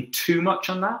riding too much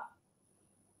on that.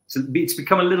 So it's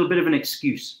become a little bit of an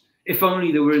excuse. If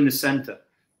only they were in the centre,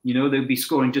 you know, they'd be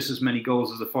scoring just as many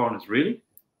goals as the foreigners. Really?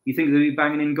 You think they'd be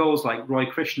banging in goals like Roy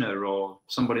Krishna or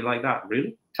somebody like that?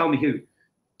 Really? Tell me who.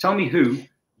 Tell me who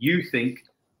you think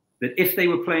that if they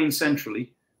were playing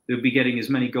centrally, they would be getting as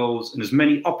many goals and as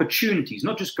many opportunities,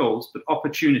 not just goals, but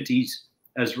opportunities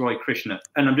as Roy Krishna.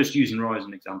 And I'm just using Roy as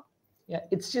an example. Yeah,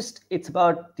 it's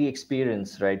about the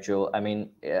experience, right, Joe? I mean,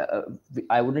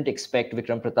 I wouldn't expect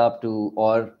Vikram Pratap to,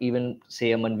 or even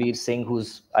say a Manveer Singh,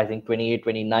 who's I think 28,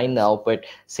 29 now, but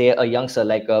say a youngster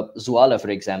like Zuala, for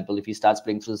example, if he starts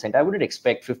playing through the center, I wouldn't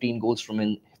expect 15 goals from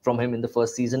him in the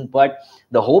first season. But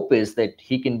the hope is that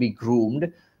he can be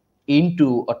groomed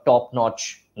into a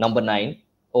top-notch number 9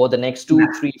 over the next 2,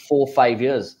 3, 4, 5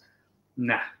 years.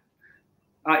 Nah.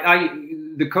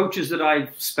 The coaches that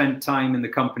I've spent time in the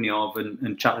company of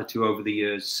and chatted to over the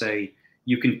years say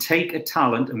you can take a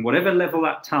talent, and whatever level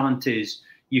that talent is,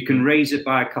 you can raise it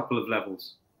by a couple of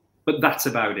levels. But that's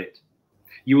about it.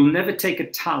 You will never take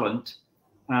a talent,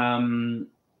 to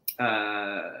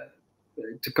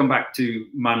come back to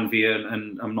Manveer,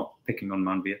 and I'm not picking on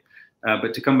Manveer,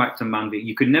 but to come back to Manveer,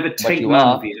 you could never take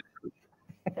Manveer,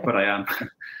 but I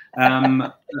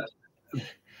am.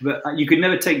 But you could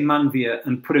never take Manveer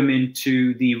and put him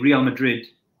into the Real Madrid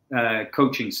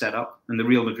coaching setup and the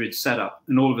Real Madrid setup,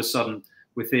 and all of a sudden,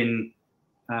 within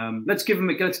let's give him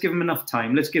enough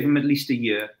time. Let's give him at least a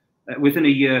year. Within a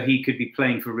year, he could be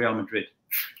playing for Real Madrid.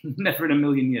 Never in a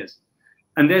million years.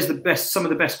 And there's some of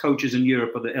the best coaches in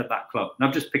Europe at that club. And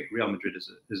I've just picked Real Madrid as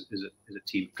a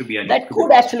team. It could be anyone. That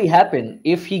could actually happen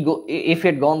if he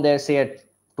had gone there, say at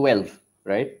 12,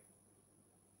 right?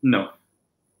 No.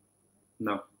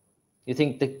 Do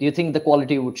you think the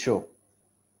quality would show?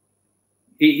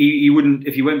 He wouldn't.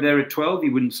 If he went there at 12, he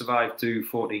wouldn't survive to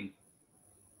 14.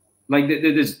 Like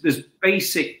there's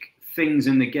basic things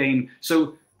in the game.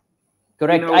 So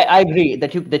correct. You know, I agree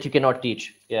that you cannot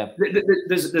teach. Yeah.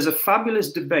 There's a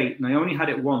fabulous debate, and I only had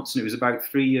it once, and it was about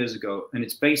 3 years ago. And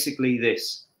it's basically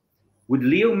this: would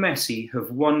Leo Messi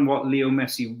have won what Leo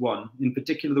Messi won, in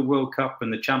particular the World Cup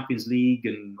and the Champions League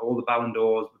and all the Ballon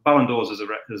d'Ors? Ballon d'Ors is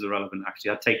irrelevant,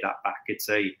 actually. I take that back. It's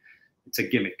a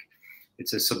gimmick.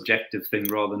 it's a subjective thing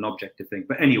rather than objective thing.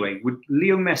 But anyway, would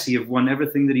Leo Messi have won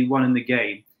everything that he won in the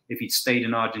game if he'd stayed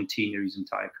in Argentina his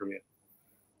entire career?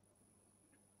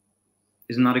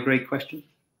 Isn't that a great question?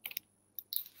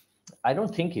 I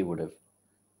don't think he would have,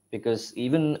 because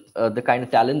even the kind of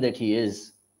talent that he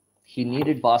is, he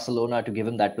needed Barcelona to give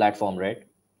him that platform, right?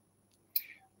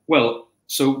 Well,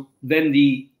 so then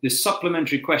the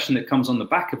supplementary question that comes on the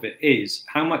back of it is,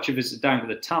 how much of it is down to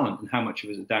the talent and how much of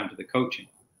it is down to the coaching?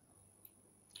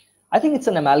 I think it's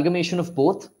an amalgamation of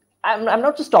both. I'm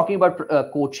not just talking about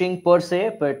coaching per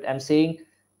se, but I'm saying,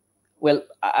 well,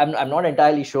 I'm not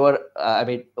entirely sure. I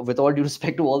mean, with all due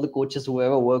respect to all the coaches who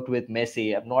ever worked with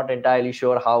Messi, I'm not entirely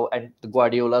sure how, and the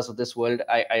Guardiolas of this world,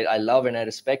 I love and I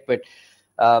respect, but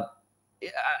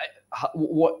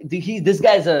this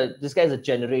guy's a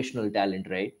generational talent,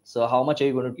 right? So how much are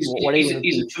you going to? What are you going to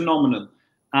teach? He's a phenomenon.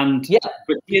 And yeah,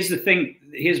 but here's the thing.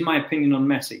 Here's my opinion on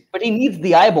Messi. But he needs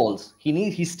the eyeballs.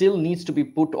 He still needs to be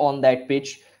put on that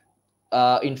pitch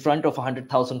in front of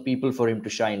 100,000 people for him to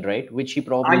shine, right? Which he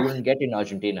probably wouldn't get in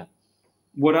Argentina.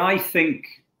 What I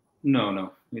think, no. I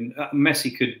mean,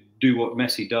 Messi could do what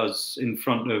Messi does in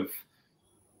front of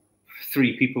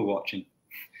 3 people watching.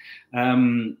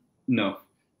 No,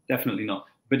 definitely not.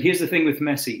 But here's the thing with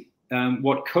Messi.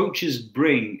 What coaches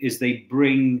bring is they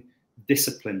bring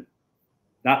discipline.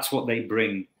 That's what they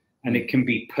bring. And it can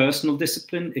be personal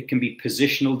discipline. It can be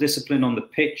positional discipline on the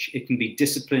pitch. It can be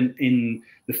discipline in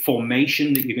the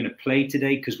formation that you're going to play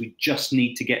today, because we just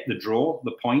need to get the draw,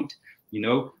 the point. You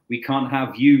know, we can't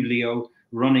have you, Leo,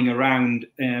 running around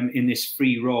in this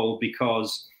free role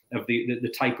because of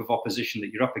the type of opposition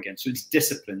that you're up against. So it's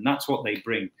discipline. That's what they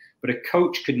bring. But a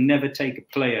coach could never take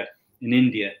a player in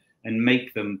India and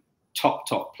make them top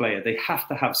player. They have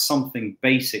to have something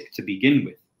basic to begin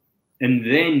with. And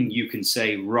then you can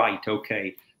say, right,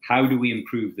 okay, how do we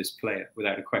improve this player,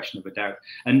 without a question of a doubt?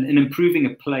 And improving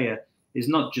a player is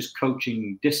not just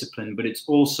coaching discipline, but it's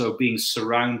also being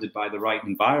surrounded by the right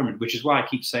environment, which is why I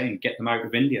keep saying get them out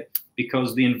of India,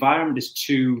 because the environment is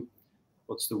too,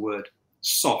 what's the word?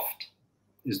 Soft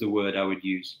is the word I would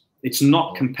use. It's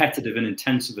not competitive and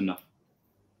intensive enough.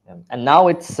 And now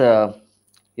it's,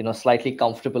 slightly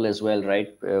comfortable as well,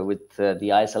 right? With the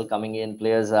ISL coming in,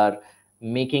 players are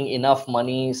making enough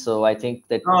money, so I think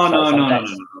that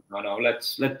no.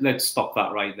 Let's stop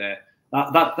that right there.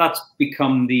 That's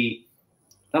become the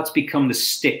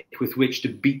stick with which to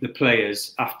beat the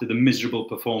players after the miserable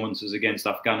performances against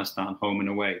Afghanistan, home and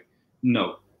away.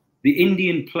 No, the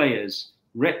Indian players,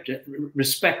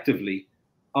 respectively,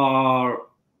 are,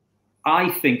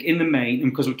 I think, in the main,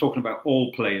 and because we're talking about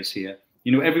all players here,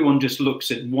 everyone just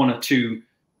looks at 1 or 2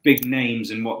 big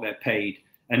names and what they're paid,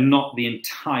 and not the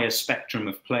entire spectrum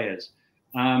of players.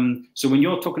 So when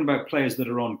you're talking about players that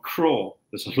are on crawl,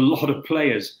 there's a lot of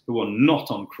players who are not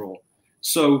on crawl.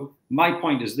 So my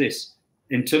point is this: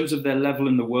 in terms of their level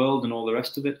in the world and all the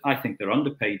rest of it, I think they're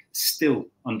underpaid, still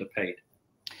underpaid.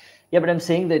 Yeah, but I'm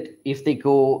saying that if they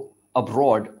go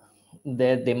abroad,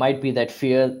 there might be that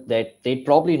fear that they'd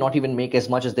probably not even make as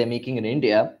much as they're making in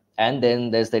India. And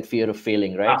then there's that fear of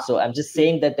failing, right? So I'm just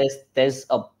saying that they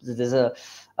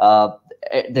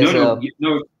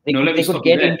could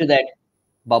get into that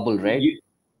bubble, right?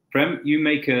 You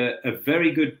make a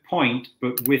very good point,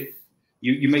 but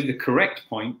you make the correct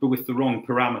point, but with the wrong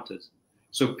parameters.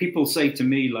 So people say to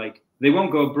me, like, they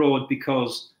won't go abroad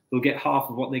because they'll get half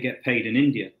of what they get paid in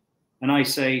India. And I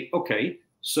say, okay,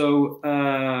 so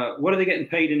what are they getting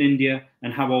paid in India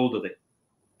and how old are they?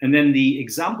 And then the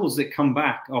examples that come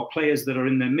back are players that are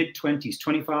in their mid-20s,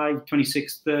 25,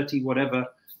 26, 30, whatever,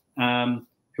 who are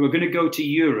going to go to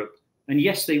Europe. And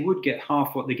yes, they would get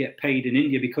half what they get paid in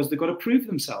India because they've got to prove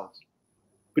themselves.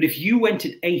 But if you went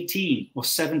at 18 or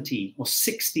 17 or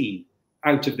 16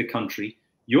 out of the country,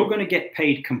 you're going to get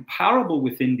paid comparable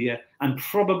with India and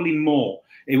probably more.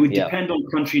 It would depend on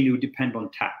country and it would depend on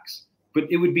tax, but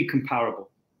it would be comparable.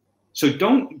 So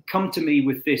don't come to me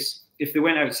with this. If they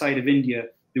went outside of India,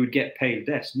 they would get paid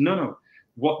less. No.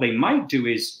 What they might do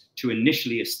is to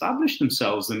initially establish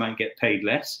themselves, they might get paid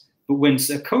less. But when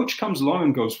a coach comes along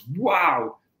and goes,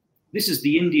 wow, this is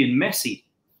the Indian Messi,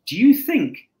 do you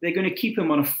think they're going to keep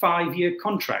him on a 5-year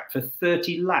contract for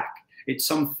 30 lakh at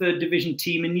some 3rd division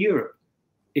team in Europe?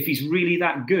 If he's really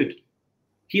that good,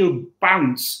 he'll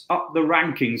bounce up the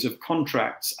rankings of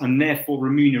contracts and therefore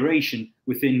remuneration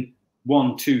within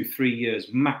 1, 2, 3 years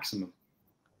maximum.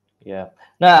 Yeah.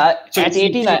 No, at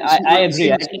 18, I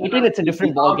agree. At 18, it's a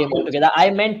different ballgame altogether. I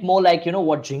meant more like,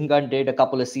 what Jingan did a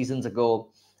couple of seasons ago.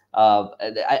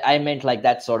 I meant like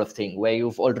that sort of thing, where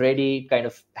you've already kind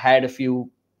of had a few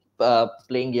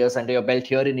playing years under your belt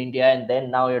here in India, and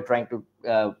then now you're trying to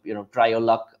try your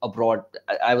luck abroad.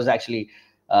 I was actually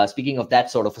speaking of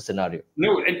that sort of a scenario.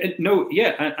 No,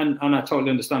 yeah, and I totally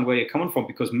understand where you're coming from,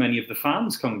 because many of the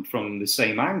fans come from the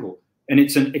same angle, and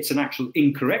it's an actual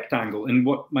incorrect angle. And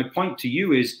what my point to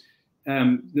you is,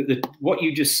 what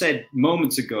you just said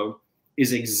moments ago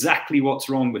is exactly what's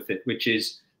wrong with it, which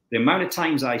is the amount of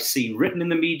times I see written in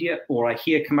the media or I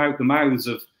hear come out the mouths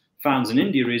of fans in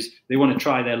India is they want to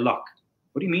try their luck.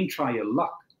 What do you mean try your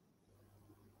luck?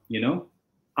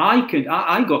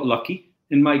 I got lucky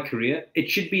in my career. It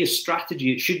should be a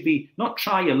strategy. It should be not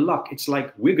try your luck. It's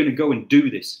like, we're going to go and do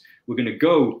this. We're going to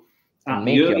go at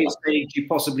the earliest stage you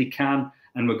possibly can,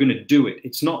 and we're going to do it.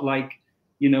 It's not like,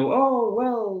 oh,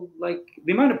 well, like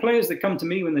the amount of players that come to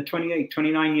me when they're 28,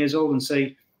 29 years old and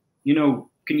say,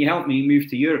 can you help me move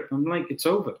to Europe? I'm like, it's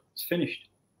over. It's finished.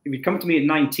 If you come to me at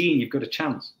 19, you've got a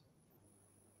chance.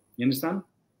 You understand?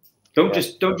 Don't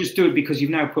just do it because you've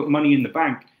now put money in the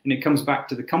bank and it comes back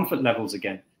to the comfort levels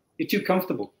again. You're too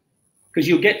comfortable, because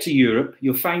you'll get to Europe,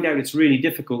 you'll find out it's really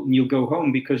difficult, and you'll go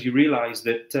home because you realize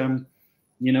that,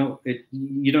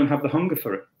 you don't have the hunger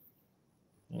for it.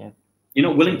 Yeah. You're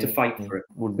not willing to fight for it.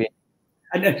 Would be.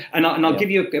 And I'll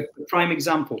give you a prime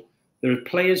example. There are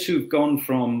players who've gone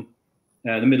from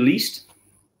the Middle East,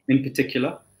 in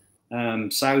particular,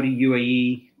 Saudi,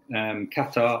 UAE,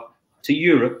 Qatar, to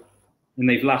Europe, and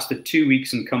they've lasted 2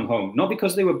 weeks and come home. Not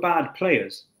because they were bad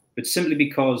players, but simply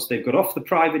because they've got off the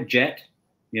private jet,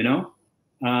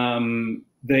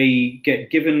 they get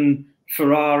given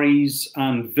Ferraris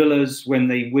and villas when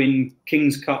they win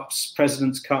King's Cups,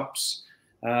 President's Cups,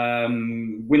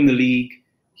 win the league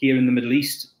here in the Middle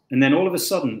East. And then all of a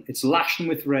sudden, it's lashing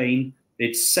with rain.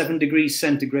 It's 7 degrees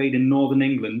centigrade in northern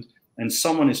England, and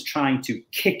someone is trying to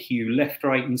kick you left,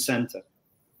 right, and center.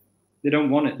 They don't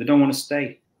want it. They don't want to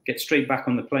stay. Get straight back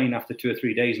on the plane after 2 or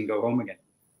 3 days and go home again.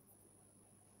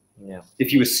 Yeah.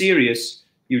 If you were serious,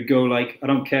 you'd go like, I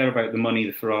don't care about the money,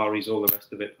 the Ferraris, all the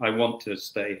rest of it. I want to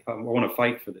stay. I want to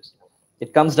fight for this.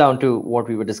 It comes down to what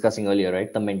we were discussing earlier,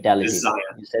 right? The mentality. Desire.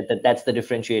 You said that's the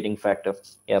differentiating factor.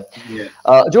 Yeah.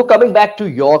 Joe, coming back to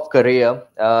your career,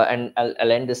 and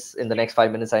I'll end this in the next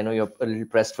 5 minutes. I know you're a little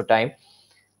pressed for time.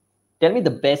 Tell me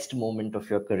the best moment of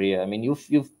your career. I mean,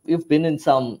 you've been in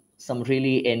some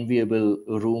really enviable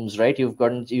rooms, right?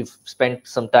 You've spent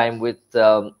some time with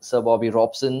Sir Bobby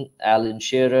Robson, Alan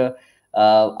Shearer.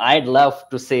 I'd love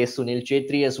to say Sunil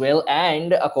Chetri as well.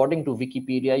 And according to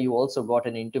Wikipedia, you also got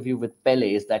an interview with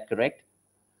Pele. Is that correct?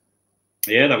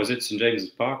 Yeah, that was at St. James's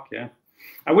Park. Yeah,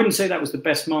 I wouldn't say that was the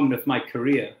best moment of my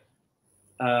career.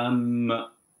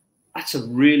 That's a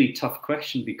really tough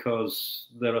question because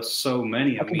there are so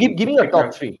many. I mean, give me your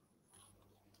top three.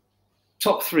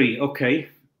 Top three, okay.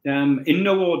 In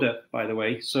no order, by the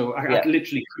way. So I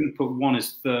literally couldn't put one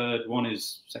as third, one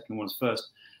is second, one is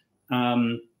first.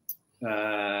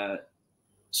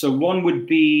 So one would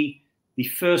be the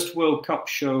first World Cup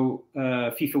show,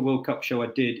 FIFA World Cup show I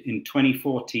did in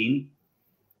 2014,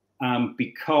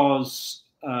 because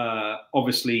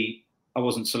obviously I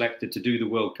wasn't selected to do the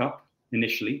World Cup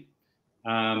initially.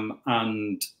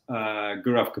 And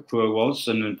Gaurav Kapoor was,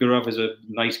 and Gaurav is a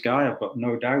nice guy, I've got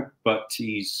no doubt, but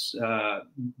he's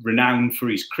renowned for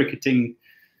his cricketing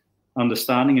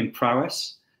understanding and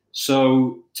prowess.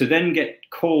 So to then get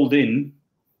called in,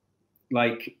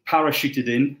 like parachuted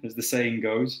in, as the saying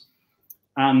goes,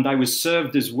 and I was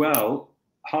served as well,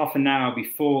 half an hour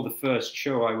before the first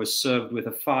show, I was served with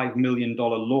a $5 million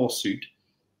lawsuit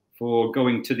for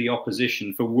going to the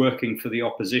opposition, for working for the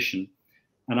opposition.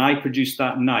 And I produced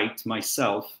that night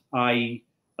myself.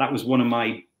 That was one of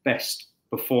my best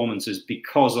performances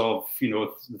because of,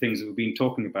 the things that we've been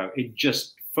talking about. It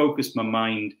just focused my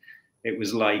mind. It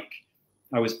was like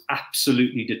I was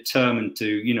absolutely determined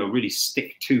to, really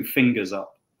stick 2 fingers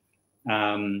up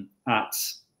at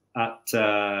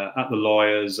the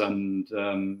lawyers and,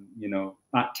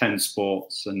 at 10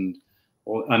 Sports and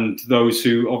those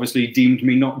who obviously deemed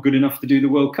me not good enough to do the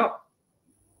World Cup.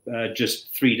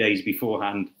 Just 3 days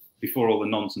beforehand, before all the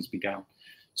nonsense began.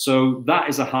 So that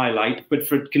is a highlight, but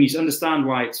can you understand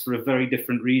why it's for a very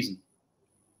different reason?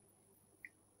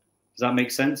 Does that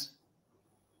make sense?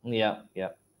 Yeah.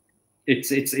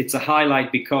 It's a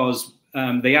highlight because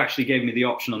they actually gave me the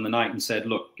option on the night and said,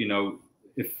 look,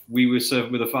 if we were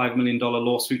served with a $5 million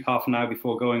lawsuit half an hour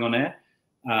before going on air,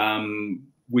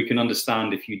 we can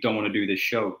understand if you don't want to do this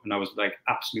show. And I was like,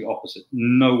 absolute opposite.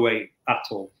 No way at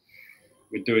all.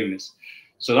 We're doing this.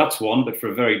 So that's one, but for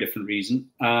a very different reason.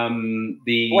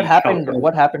 What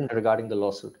happened regarding the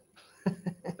lawsuit?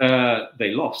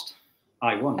 They lost.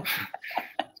 I won.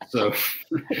 So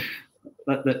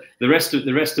the rest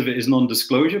of it is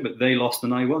non-disclosure, but they lost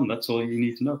and I won. That's all you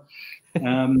need to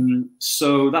know.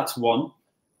 So that's one.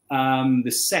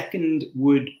 The second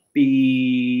would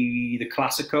be the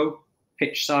Clásico,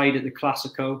 pitch side at the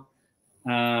Clásico.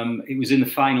 It was in the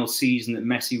final season that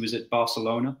Messi was at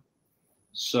Barcelona.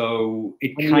 So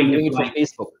it kind of like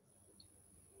Facebook.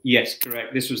 Yes,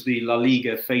 correct. This was the La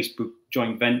Liga Facebook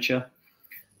joint venture.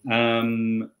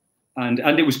 And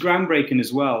it was groundbreaking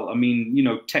as well. I mean, you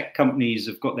know, tech companies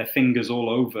have got their fingers all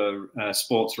over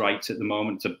sports rights at the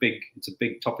moment. It's a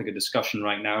big topic of discussion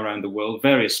right now around the world,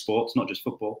 various sports, not just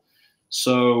football.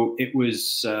 So it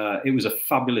was a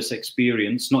fabulous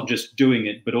experience, not just doing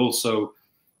it, but also,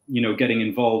 you know, getting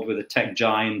involved with a tech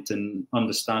giant and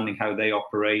understanding how they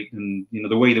operate and, you know,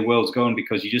 the way the world's going,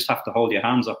 because you just have to hold your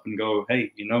hands up and go,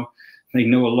 hey, you know, they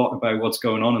know a lot about what's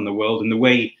going on in the world and the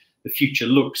way the future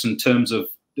looks in terms of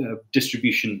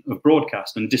distribution of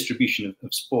broadcast and distribution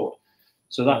of sport.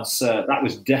 So that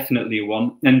was definitely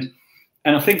one. And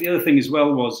I think the other thing as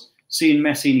well was seeing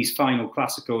Messi in his final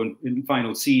Clásico and in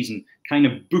final season kind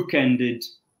of bookended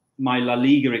my La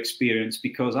Liga experience,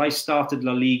 because I started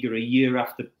La Liga a year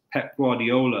after Pep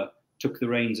Guardiola took the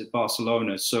reins at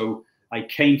Barcelona. So I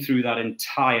came through that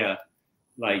entire,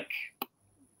 like,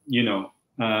 you know,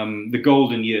 the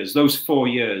golden years, those 4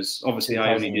 years. Obviously,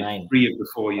 I only did 3 of the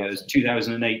 4 years,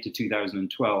 2008 to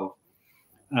 2012,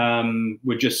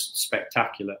 were just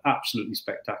spectacular, absolutely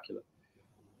spectacular.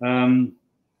 And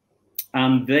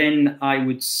then I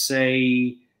would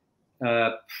say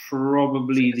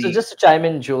probably so just to chime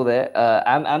in, Joe, there,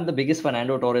 I'm the biggest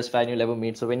Fernando Torres fan you'll ever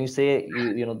meet. So when you say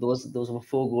you know those were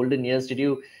 4 golden years,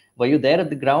 were you there at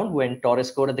the ground when Torres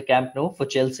scored at the Camp Nou for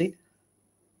Chelsea?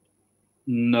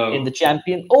 No. In the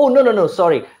champion. Oh, no,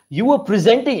 sorry. You were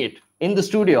presenting it in the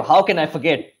studio. How can I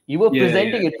forget? You were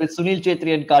presenting it with Sunil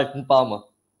Chhetri and Carlton Palmer.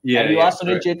 Yeah, and you asked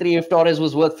Sunil Chhetri if Torres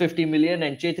was worth 50 million,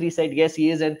 and Chhetri said yes, he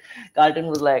is, and Carlton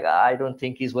was like, I don't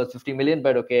think he's worth 50 million,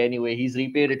 but okay, anyway, he's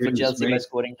repaid it for Chelsea by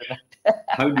scoring tonight.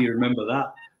 How do you remember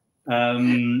that?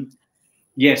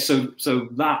 Yeah, so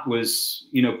that was,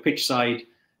 you know, pitch side,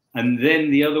 and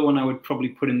then the other one I would probably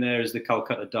put in there is the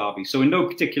Calcutta Derby. So in no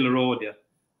particular order,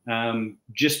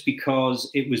 just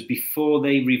because it was before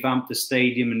they revamped the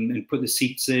stadium and put the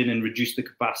seats in and reduced the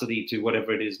capacity to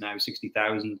whatever it is now,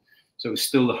 60,000. So it was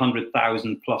still the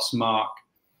 100,000 plus mark.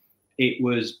 It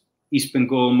was East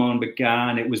Bengal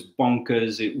Began. It was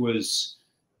bonkers. It was,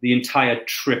 the entire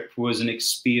trip was an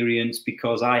experience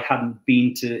because I hadn't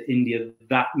been to India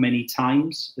that many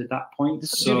times at that point.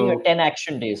 This was during your 10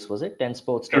 action days, was it? 10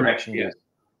 sports, 10 action days.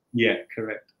 Yeah,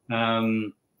 correct.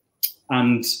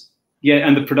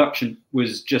 And the production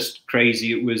was just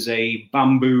crazy. It was a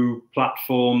bamboo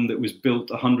platform that was built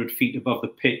 100 feet above the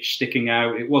pitch, sticking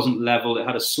out. It wasn't level. It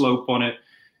had a slope on it.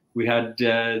 We had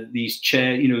these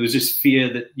chairs. You know, there was this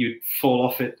fear that you'd fall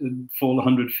off it and fall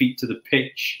 100 feet to the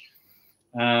pitch.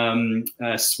 One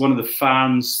of the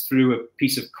fans threw a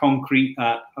piece of concrete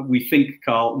at, we think,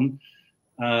 Carlton,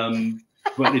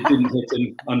 but it didn't hit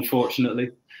him, unfortunately.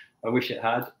 I wish it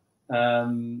had.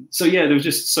 So yeah, there was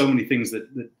just so many things that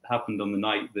happened on the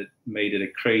night that made it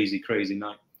a crazy, crazy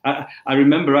night. I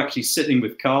remember actually sitting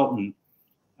with Carlton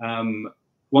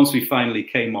once we finally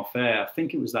came off air. I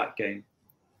think it was that game.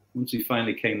 Once we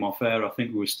finally came off air, I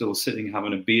think we were still sitting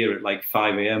having a beer at like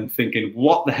 5 a.m. thinking,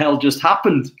 what the hell just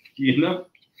happened? You know?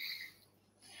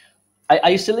 Are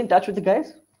you still in touch with the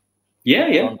guys?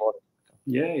 Yeah.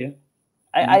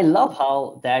 I love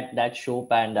how that show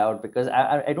panned out, because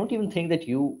I don't even think that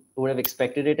you would have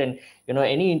expected it. And, you know,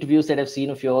 any interviews that I've seen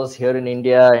of yours here in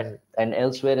India and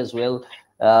elsewhere as well,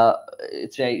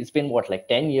 it's been what, like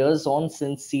 10 years on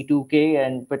since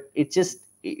C2K, but it's just,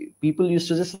 people used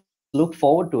to just look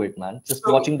forward to it, man. Just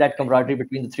watching that camaraderie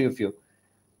between the three of you.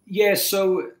 Yeah.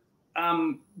 So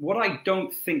what I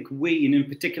don't think we, and in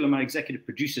particular my executive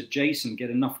producer Jason, get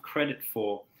enough credit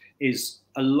for is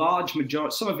a large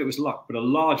majority. Some of it was luck, but a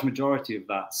large majority of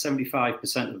that,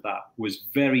 75% of that, was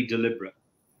very deliberate.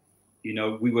 You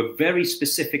know, we were very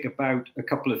specific about a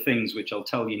couple of things, which I'll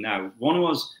tell you now. One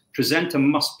was presenter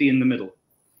must be in the middle.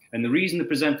 And the reason the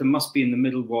presenter must be in the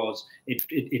middle was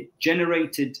it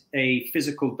generated a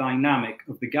physical dynamic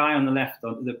of the guy on the left,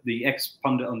 the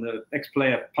ex-pundit on the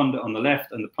ex-player pundit on the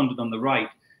left and the pundit on the right,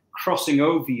 crossing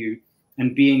over you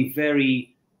and being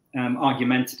very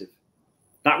argumentative.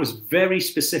 That was very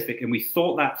specific, and we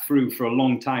thought that through for a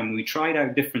long time. We tried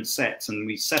out different sets and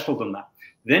we settled on that.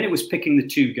 Then it was picking the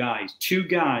two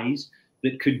guys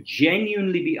that could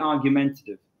genuinely be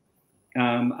argumentative.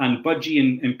 And Budgie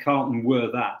and Carlton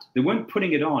were that. They weren't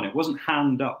putting it on. It wasn't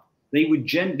hand up. They would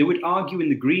argue in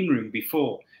the green room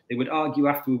before. They would argue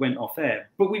after we went off air.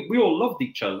 But we all loved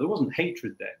each other. There wasn't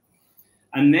hatred there.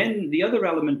 And then the other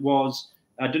element was,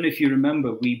 I don't know if you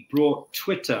remember, we brought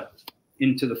Twitter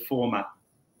into the format.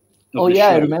 Oh, yeah,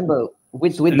 I remember.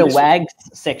 With the WAGs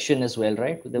section as well,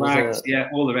 right? There was yeah,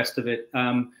 all the rest of it.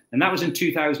 And that was in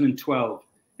 2012.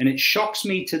 And it shocks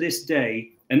me to this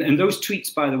day. And those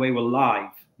tweets, by the way, were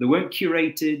live. They weren't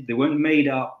curated. They weren't made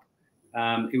up.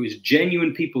 It was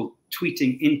genuine people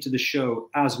tweeting into the show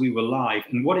as we were live.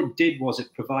 And what it did was it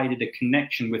provided a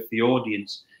connection with the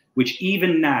audience, which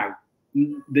even now,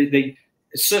 they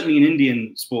certainly in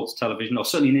Indian sports television, or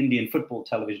certainly in Indian football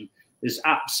television, there's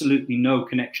absolutely no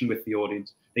connection with the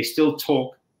audience. They still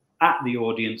talk at the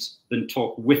audience than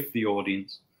talk with the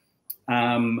audience.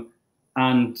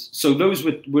 And so those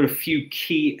were a few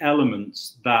key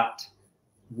elements that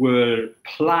were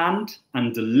planned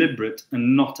and deliberate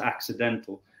and not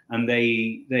accidental. And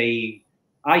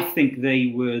I think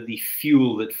they were the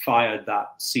fuel that fired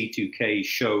that C2K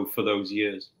show for those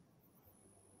years.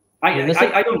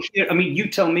 I don't share. I mean, you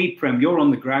tell me, Prem, you're on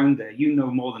the ground there. You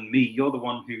know more than me. You're the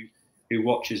one who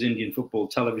watches Indian football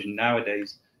television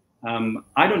nowadays.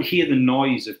 I don't hear the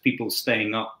noise of people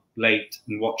staying up late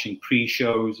and watching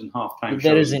pre-shows and halftime shows.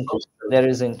 There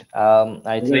isn't.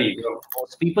 I think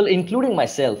most people, including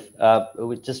myself,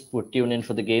 would tune in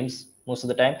for the games most of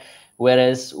the time.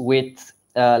 Whereas with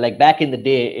like back in the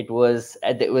day, it was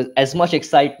as much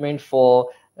excitement for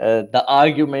the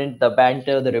argument, the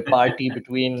banter, the repartee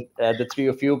between the three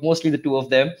of you, mostly the two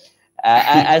of them,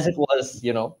 as it was,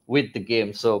 with the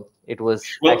game. So it was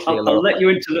actually a lot. I'll let you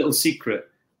into a little secret.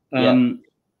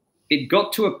 It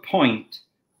got to a point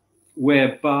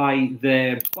whereby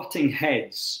their butting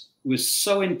heads was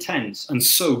so intense and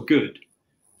so good.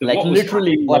 Like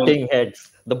literally butting heads,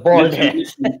 the bald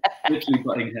heads. Literally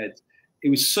butting heads. It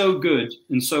was so good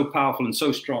and so powerful and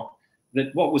so strong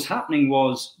that what was happening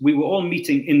was we were all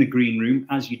meeting in the green room,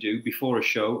 as you do, before a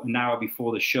show, an hour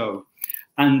before the show.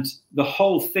 And the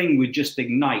whole thing would just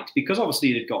ignite, because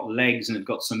obviously it had got legs and it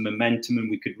got some momentum, and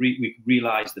we could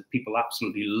realize that people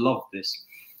absolutely loved this.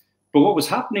 But what was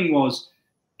happening was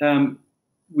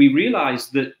we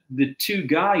realized that the two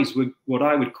guys were what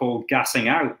I would call gassing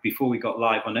out before we got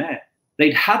live on air.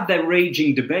 They'd had their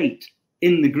raging debate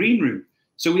in the green room.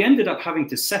 So we ended up having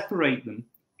to separate them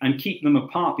and keep them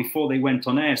apart before they went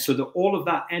on air, so that all of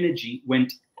that energy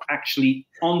went actually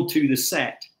onto the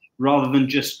set rather than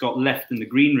just got left in the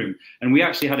green room. And we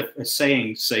actually had a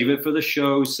saying, save it for the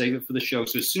show, save it for the show.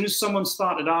 So as soon as someone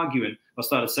started arguing or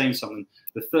started saying something,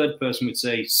 the third person would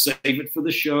say, save it for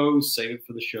the show, save it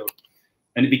for the show.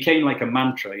 And it became like a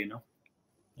mantra,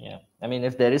 Yeah. I mean,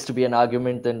 if there is to be an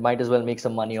argument, then might as well make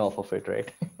some money off of it,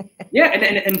 right? Yeah.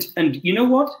 And you know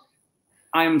what?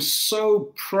 I am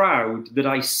so proud that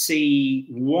I see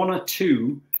one or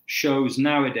two shows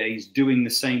nowadays doing the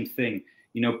same thing.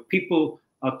 People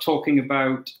are talking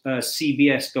about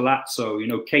CBS Galazzo,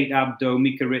 Kate Abdo,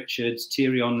 Mika Richards,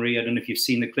 Thierry Henry. I don't know if you've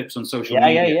seen the clips on social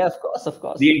media. Yeah, of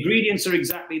course. The ingredients are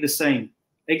exactly the same.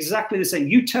 Exactly the same.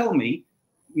 You tell me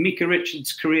Mika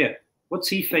Richards' career, what's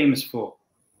he famous for?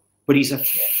 But he's a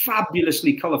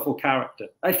fabulously colorful character,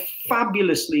 a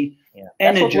fabulously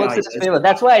energized.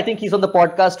 That's why I think he's on the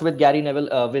podcast with Gary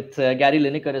Neville, with Gary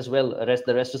Lineker as well.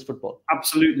 The rest is football.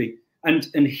 Absolutely.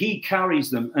 And he carries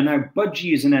them. And now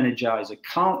Budgie is an energizer.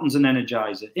 Carlton's an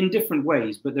energizer in different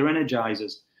ways, but they're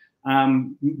energizers.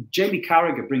 Jamie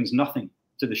Carragher brings nothing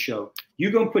to the show.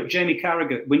 You go and put Jamie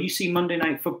Carragher, when you see Monday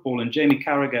Night Football and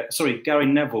Gary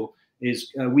Neville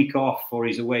is a week off or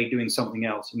he's away doing something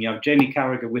else, and you have Jamie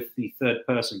Carragher with the third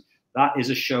person, that is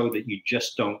a show that you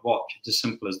just don't watch. It's as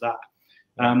simple as that.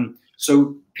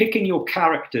 So picking your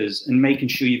characters and making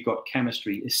sure you've got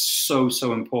chemistry is so,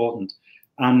 so important.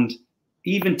 And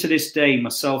even to this day,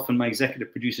 myself and my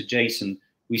executive producer, Jason,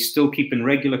 we still keep in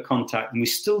regular contact, and we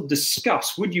still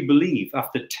discuss, would you believe,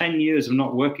 after 10 years of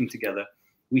not working together,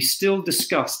 we still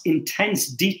discuss intense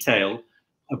detail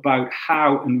about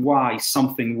how and why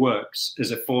something works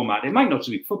as a format. It might not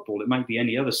just be football. It might be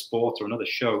any other sport or another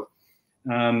show.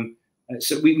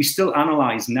 So we still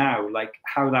analyze now, like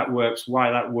how that works,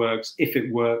 why that works, if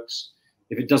it works,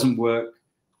 if it doesn't work.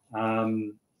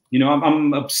 I'm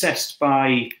obsessed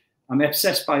by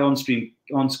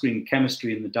on-screen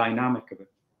chemistry and the dynamic of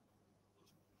it.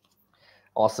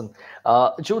 Awesome.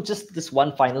 Joe, just this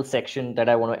one final section that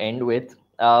I want to end with.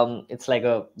 It's like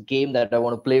a game that I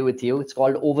want to play with you. It's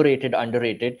called Overrated,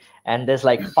 Underrated. And there's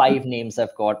like 5 names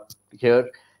I've got here.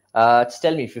 Just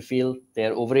tell me if you feel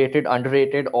they're overrated,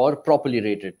 underrated, or properly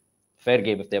rated. Fair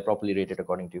game if they're properly rated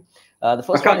according to you. The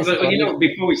first one is...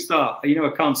 before we start,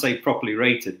 I can't say properly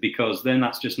rated, because then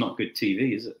that's just not good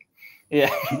TV, is it? Yeah.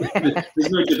 There's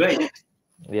no debate.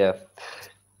 Yeah.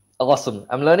 Awesome.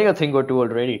 I'm learning a thing or two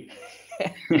already.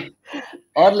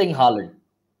 Erling Haaland.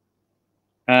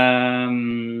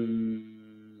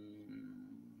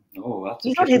 Oh, that's a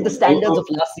He's not tricky hit the one. standards of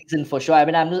last season for sure. I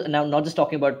mean, I'm not just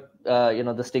talking about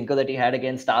the stinker that he had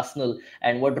against Arsenal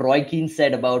and what Roy Keane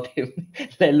said about him,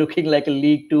 like looking like a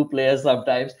League Two player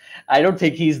sometimes. I don't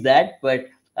think he's that, but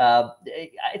I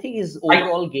think his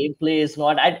overall gameplay is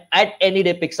not. I'd any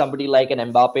day pick somebody like an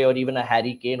Mbappe or even a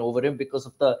Harry Kane over him because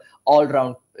of the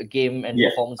all-round game and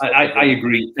performance. I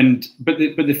agree. But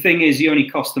the thing is, he only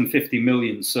cost them 50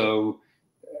 million. So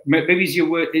maybe is your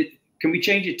word. Can we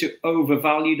change it to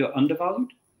overvalued or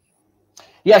undervalued?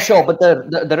 Yeah, sure. But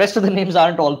the rest of the names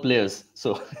aren't all players.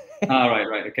 So.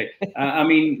 Right. Okay. I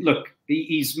mean, look,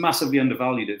 he's massively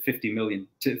undervalued at 50 million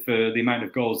for the amount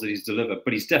of goals that he's delivered,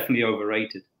 but he's definitely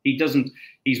overrated.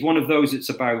 He's one of those, it's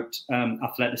about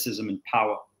athleticism and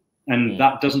power. And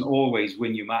that doesn't always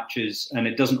win you matches, and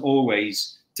it doesn't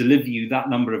always deliver you that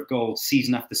number of goals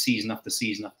season after season after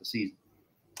season after season.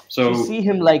 So you see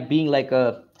him like being like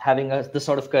having the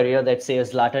sort of career that say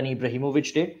Zlatan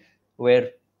Ibrahimovic did,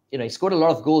 where he scored a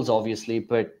lot of goals, obviously,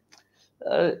 but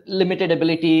limited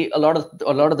ability. A lot of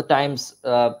the times,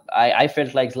 I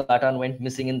felt like Zlatan went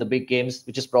missing in the big games,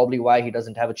 which is probably why he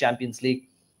doesn't have a Champions League.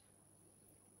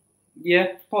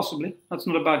 Yeah, possibly. That's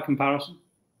not a bad comparison.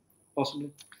 Possibly.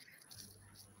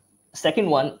 Second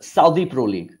one, Saudi Pro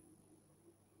League.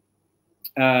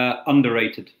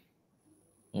 Underrated.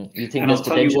 You think there's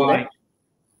potential there?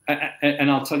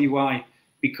 And I'll tell you why.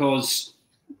 Because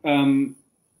I'm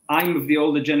of the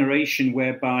older generation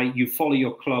whereby you follow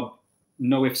your club,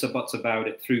 no ifs or buts about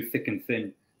it, through thick and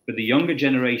thin. But the younger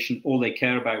generation, all they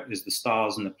care about is the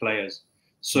stars and the players.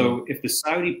 So if the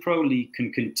Saudi Pro League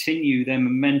can continue their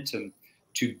momentum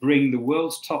to bring the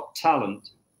world's top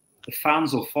talent, the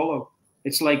fans will follow.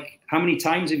 It's like, how many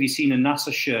times have you seen a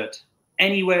NASA shirt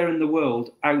anywhere in the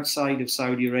world outside of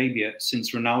Saudi Arabia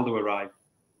since Ronaldo arrived?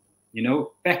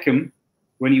 Beckham,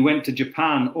 when he went to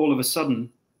Japan, all of a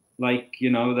sudden, Michael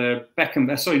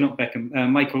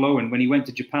Owen, when he went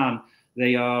to Japan,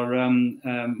 they are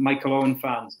Michael Owen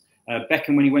fans.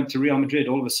 Beckham, when he went to Real Madrid,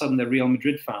 all of a sudden they're Real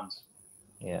Madrid fans.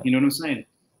 Yeah. You know what I'm saying?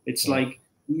 It's like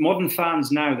modern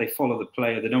fans now, they follow the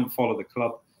player, they don't follow the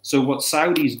club. So what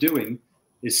Saudi's doing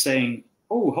is saying,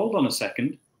 oh, hold on a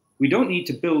second. We don't need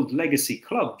to build legacy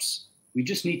clubs. We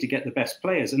just need to get the best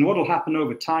players. And what will happen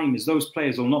over time is those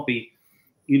players will not be,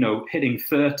 hitting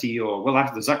 30 or, well,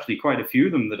 there's actually quite a few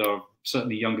of them that are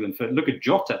certainly younger than 30. Look at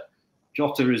Jota.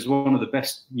 Jota is one of the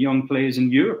best young players in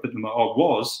Europe at the moment, or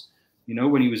was,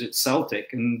 when he was at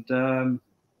Celtic. And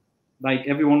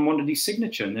everyone wanted his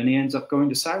signature, and then he ends up going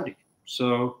to Saudi.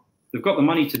 So they've got the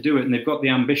money to do it, and they've got the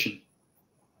ambition.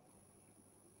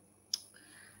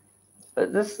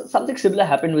 There's something similar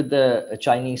happened with the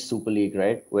Chinese Super League,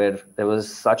 right? Where there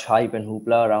was such hype and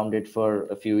hoopla around it for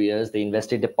a few years. They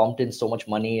pumped in so much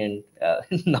money, and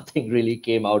nothing really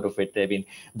came out of it. I mean,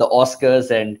 the Oscars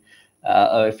and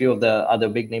a few of the other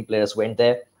big name players went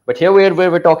there. But here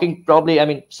we're talking probably, I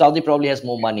mean, Saudi probably has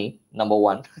more money, number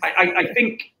one. I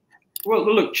think, well,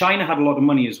 look, China had a lot of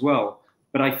money as well.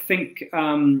 But I think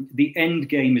the end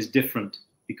game is different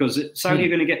because Saudi are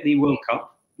going to get the World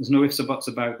Cup. There's no ifs or buts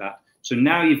about that. So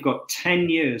now you've got 10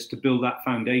 years to build that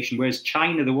foundation, whereas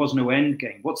China, there was no end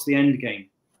game. What's the end game?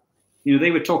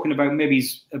 They were talking about maybe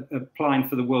applying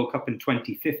for the World Cup in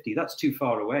 2050. That's too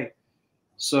far away.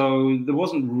 So there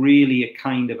wasn't really a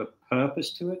kind of a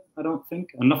purpose to it, I don't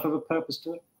think. Enough of a purpose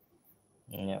to it.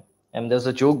 Yeah. And there's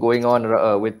a joke going on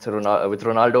with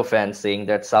Ronaldo fans saying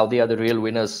that Saudi are the real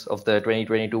winners of the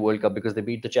 2022 World Cup because they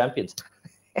beat the champions.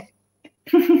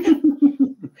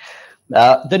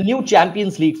 The new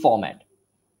Champions League format.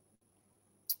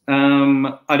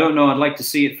 I don't know. I'd like to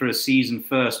see it for a season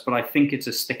first, but I think it's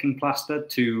a sticking plaster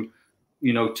to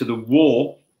the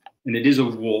war, and it is a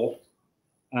war.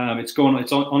 It's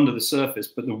under the surface,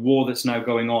 but the war that's now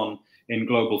going on in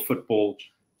global football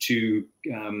to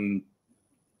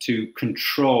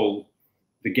control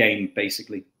the game,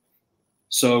 basically.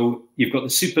 So you've got the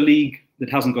Super League that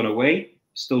hasn't gone away,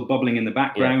 still bubbling in the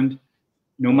background. Yeah.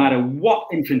 No matter what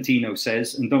Infantino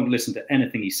says, and don't listen to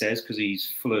anything he says because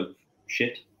he's full of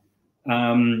shit.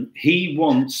 He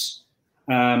wants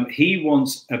a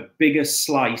bigger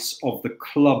slice of the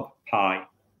club pie.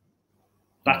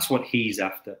 That's what he's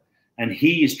after. And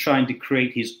he is trying to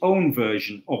create his own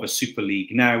version of a Super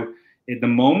League. Now, at the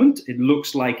moment, it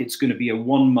looks like it's going to be a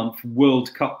 1-month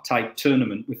World Cup type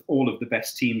tournament with all of the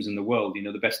best teams in the world.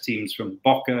 The best teams from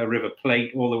Boca, River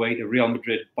Plate, all the way to Real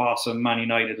Madrid, Barca, Man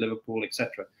United, Liverpool,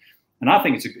 etc. And I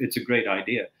think it's a great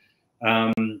idea.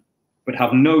 but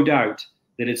have no doubt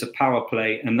that it's a power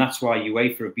play, and that's why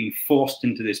UEFA have been forced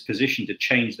into this position to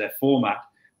change their format.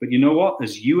 But you know what?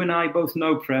 As you and I both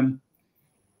know, Prem,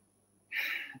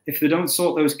 if they don't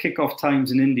sort those kickoff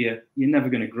times in India, you're never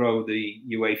going to grow the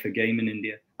UEFA game in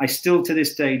India. I still, to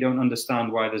this day, don't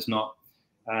understand why there's not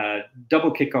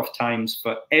double kickoff times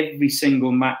for every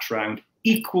single match round,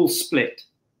 equal split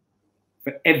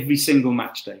for every single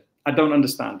match day. I don't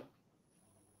understand.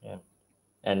 Yeah,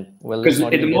 and well, because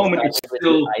at the moment it's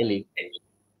still highly.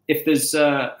 If there's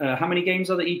how many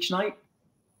games are there each night?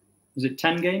 Is it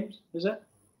 10 games? Is it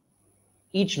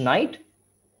each night?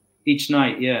 Each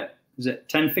night, yeah. Is it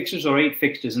 10 fixtures or 8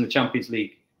 fixtures in the Champions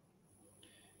League?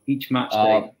 Each match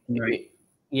day. Right.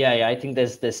 Yeah, I think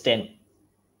there's 10.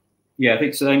 Yeah, I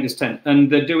think so. I think there's 10,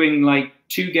 and they're doing like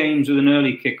 2 games with an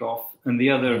early kickoff, and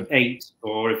the other 8,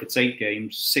 or if it's 8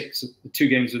 games, 6, 2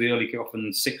 games with the early kickoff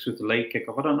and 6 with the late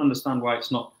kickoff. I don't understand why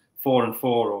it's not 4 and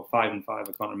 4 or 5 and 5.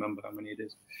 I can't remember how many it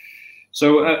is.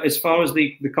 So as far as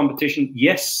the competition,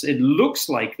 yes, it looks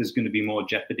like there's going to be more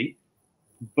jeopardy,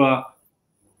 but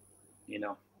you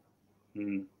know.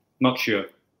 Not sure.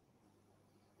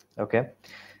 Okay.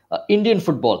 Indian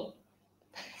football.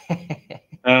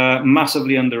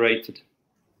 Massively underrated.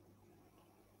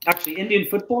 Actually, Indian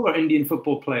football or Indian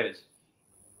football players?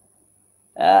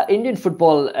 Indian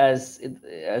football as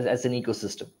an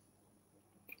ecosystem.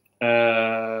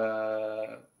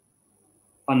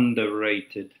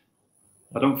 Underrated.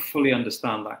 I don't fully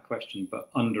understand that question, but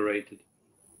underrated.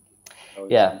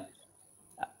 Yeah.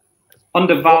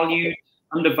 Undervalued.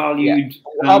 Yeah.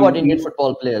 How about Indian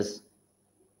football players?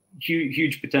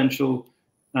 Huge potential.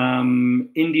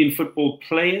 Indian football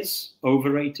players,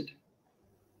 overrated.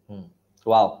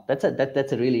 Wow, that's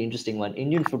a really interesting one.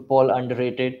 Indian football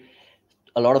underrated.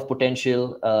 A lot of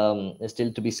potential is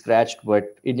still to be scratched,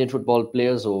 but Indian football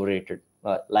players overrated.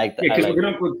 Like that. Yeah, because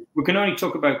we can only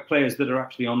talk about players that are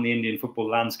actually on the Indian football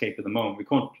landscape at the moment. We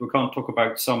can't talk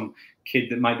about some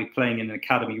kid that might be playing in an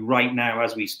academy right now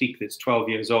as we speak that's 12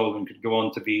 years old and could go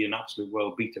on to be an absolute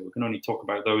world beater. We can only talk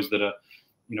about those that are,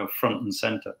 front and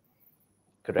center.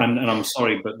 Correct. And I'm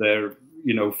sorry, but they're,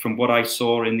 from what I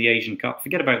saw in the Asian Cup,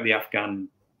 forget about the Afghan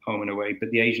home and away, but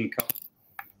the Asian Cup,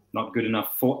 not good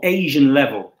enough for Asian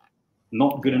level.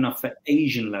 Not good enough for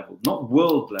Asian level. Not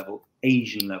world level,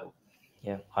 Asian level.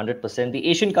 Yeah, 100%. The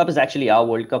Asian Cup is actually our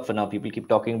World Cup for now. People keep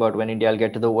talking about when India will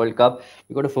get to the World Cup.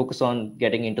 We've got to focus on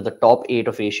getting into the top 8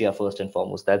 of Asia first and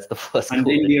foremost. That's the first And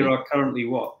goal. India are currently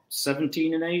what,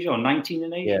 17 in Asia or 19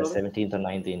 in Asia? Yeah, 17th or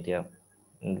 19th. Yeah.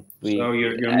 And so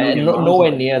you're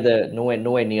nowhere near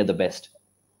the best,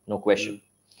 no question.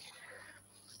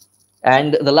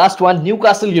 And the last one,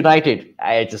 Newcastle United.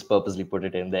 I just purposely put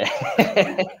it in there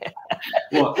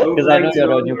because I know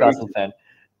you're a Newcastle fan.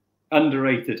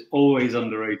 Underrated, always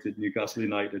underrated. Newcastle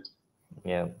United.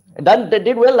 Yeah, they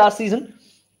did well last season.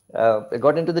 They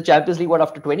got into the Champions League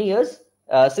after 20 years.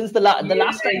 Since the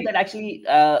last time that actually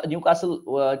Newcastle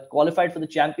qualified for the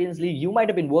Champions League, you might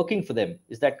have been working for them.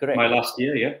 Is that correct? My last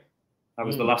year, yeah. That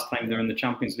was the last time they were in the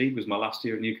Champions League. Was my last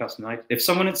year at Newcastle United. If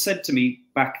someone had said to me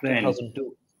back then,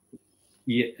 2002.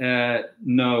 Yeah,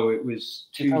 no, it was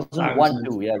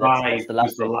 2001. Yeah,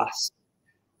 that's the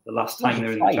last time they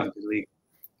were in the Champions League.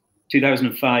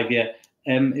 2005, yeah.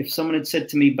 If someone had said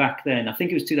to me back then, I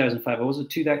think it was 2005, or was it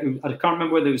 2000? I can't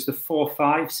remember whether it was the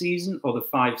 4-5 season or the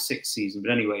 5-6 season.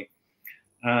 But anyway,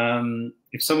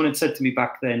 if someone had said to me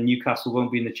back then, Newcastle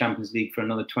won't be in the Champions League for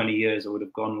another 20 years, I would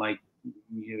have gone like,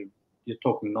 you're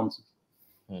talking nonsense.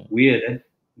 Weird, eh?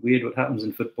 Weird what happens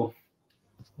in football.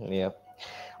 Yeah.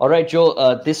 All right,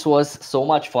 Joe. This was so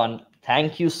much fun.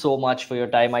 Thank you so much for your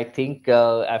time. I think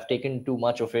I've taken too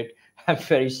much of it. I'm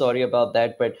very sorry about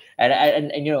that, but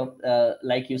and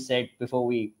like you said before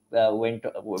we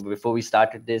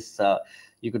started this,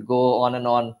 you could go on and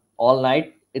on all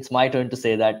night. It's my turn to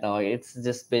say that now. It's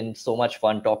just been so much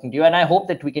fun talking to you, and I hope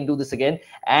that we can do this again.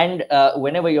 And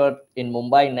whenever you're in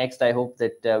Mumbai next, I hope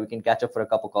that we can catch up for a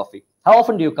cup of coffee. How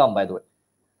often do you come, by the way?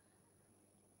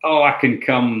 Oh, I can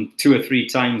come 2 or 3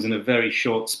 times in a very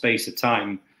short space of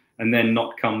time, and then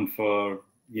not come for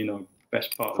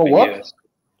best part of the year.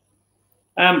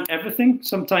 Everything.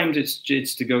 Sometimes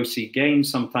it's to go see games.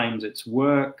 Sometimes it's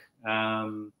work.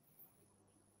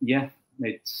 Yeah,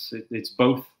 it's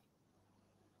both.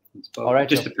 It's both. All right.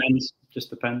 Just depends.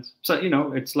 So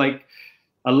it's like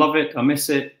I love it. I miss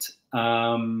it.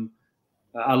 I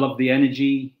love the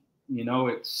energy.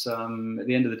 It's at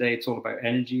the end of the day, it's all about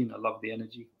energy, and I love the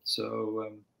energy.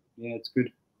 So yeah, it's good.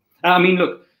 I mean,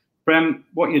 look, Prem,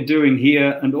 what you're doing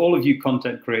here and all of you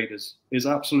content creators is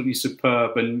absolutely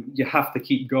superb, and you have to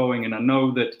keep going. And I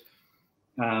know that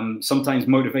Sometimes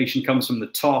motivation comes from the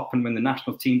top, and when the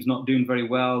national team's not doing very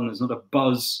well and there's not a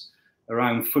buzz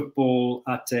around football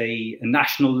at a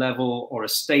national level or a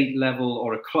state level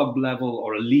or a club level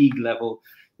or a league level,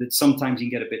 that sometimes you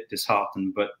can get a bit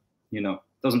disheartened. But, you know,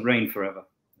 it doesn't rain forever,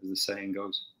 as the saying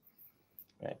goes.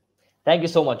 Right. Thank you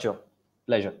so much, Joe.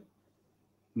 Pleasure.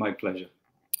 My pleasure.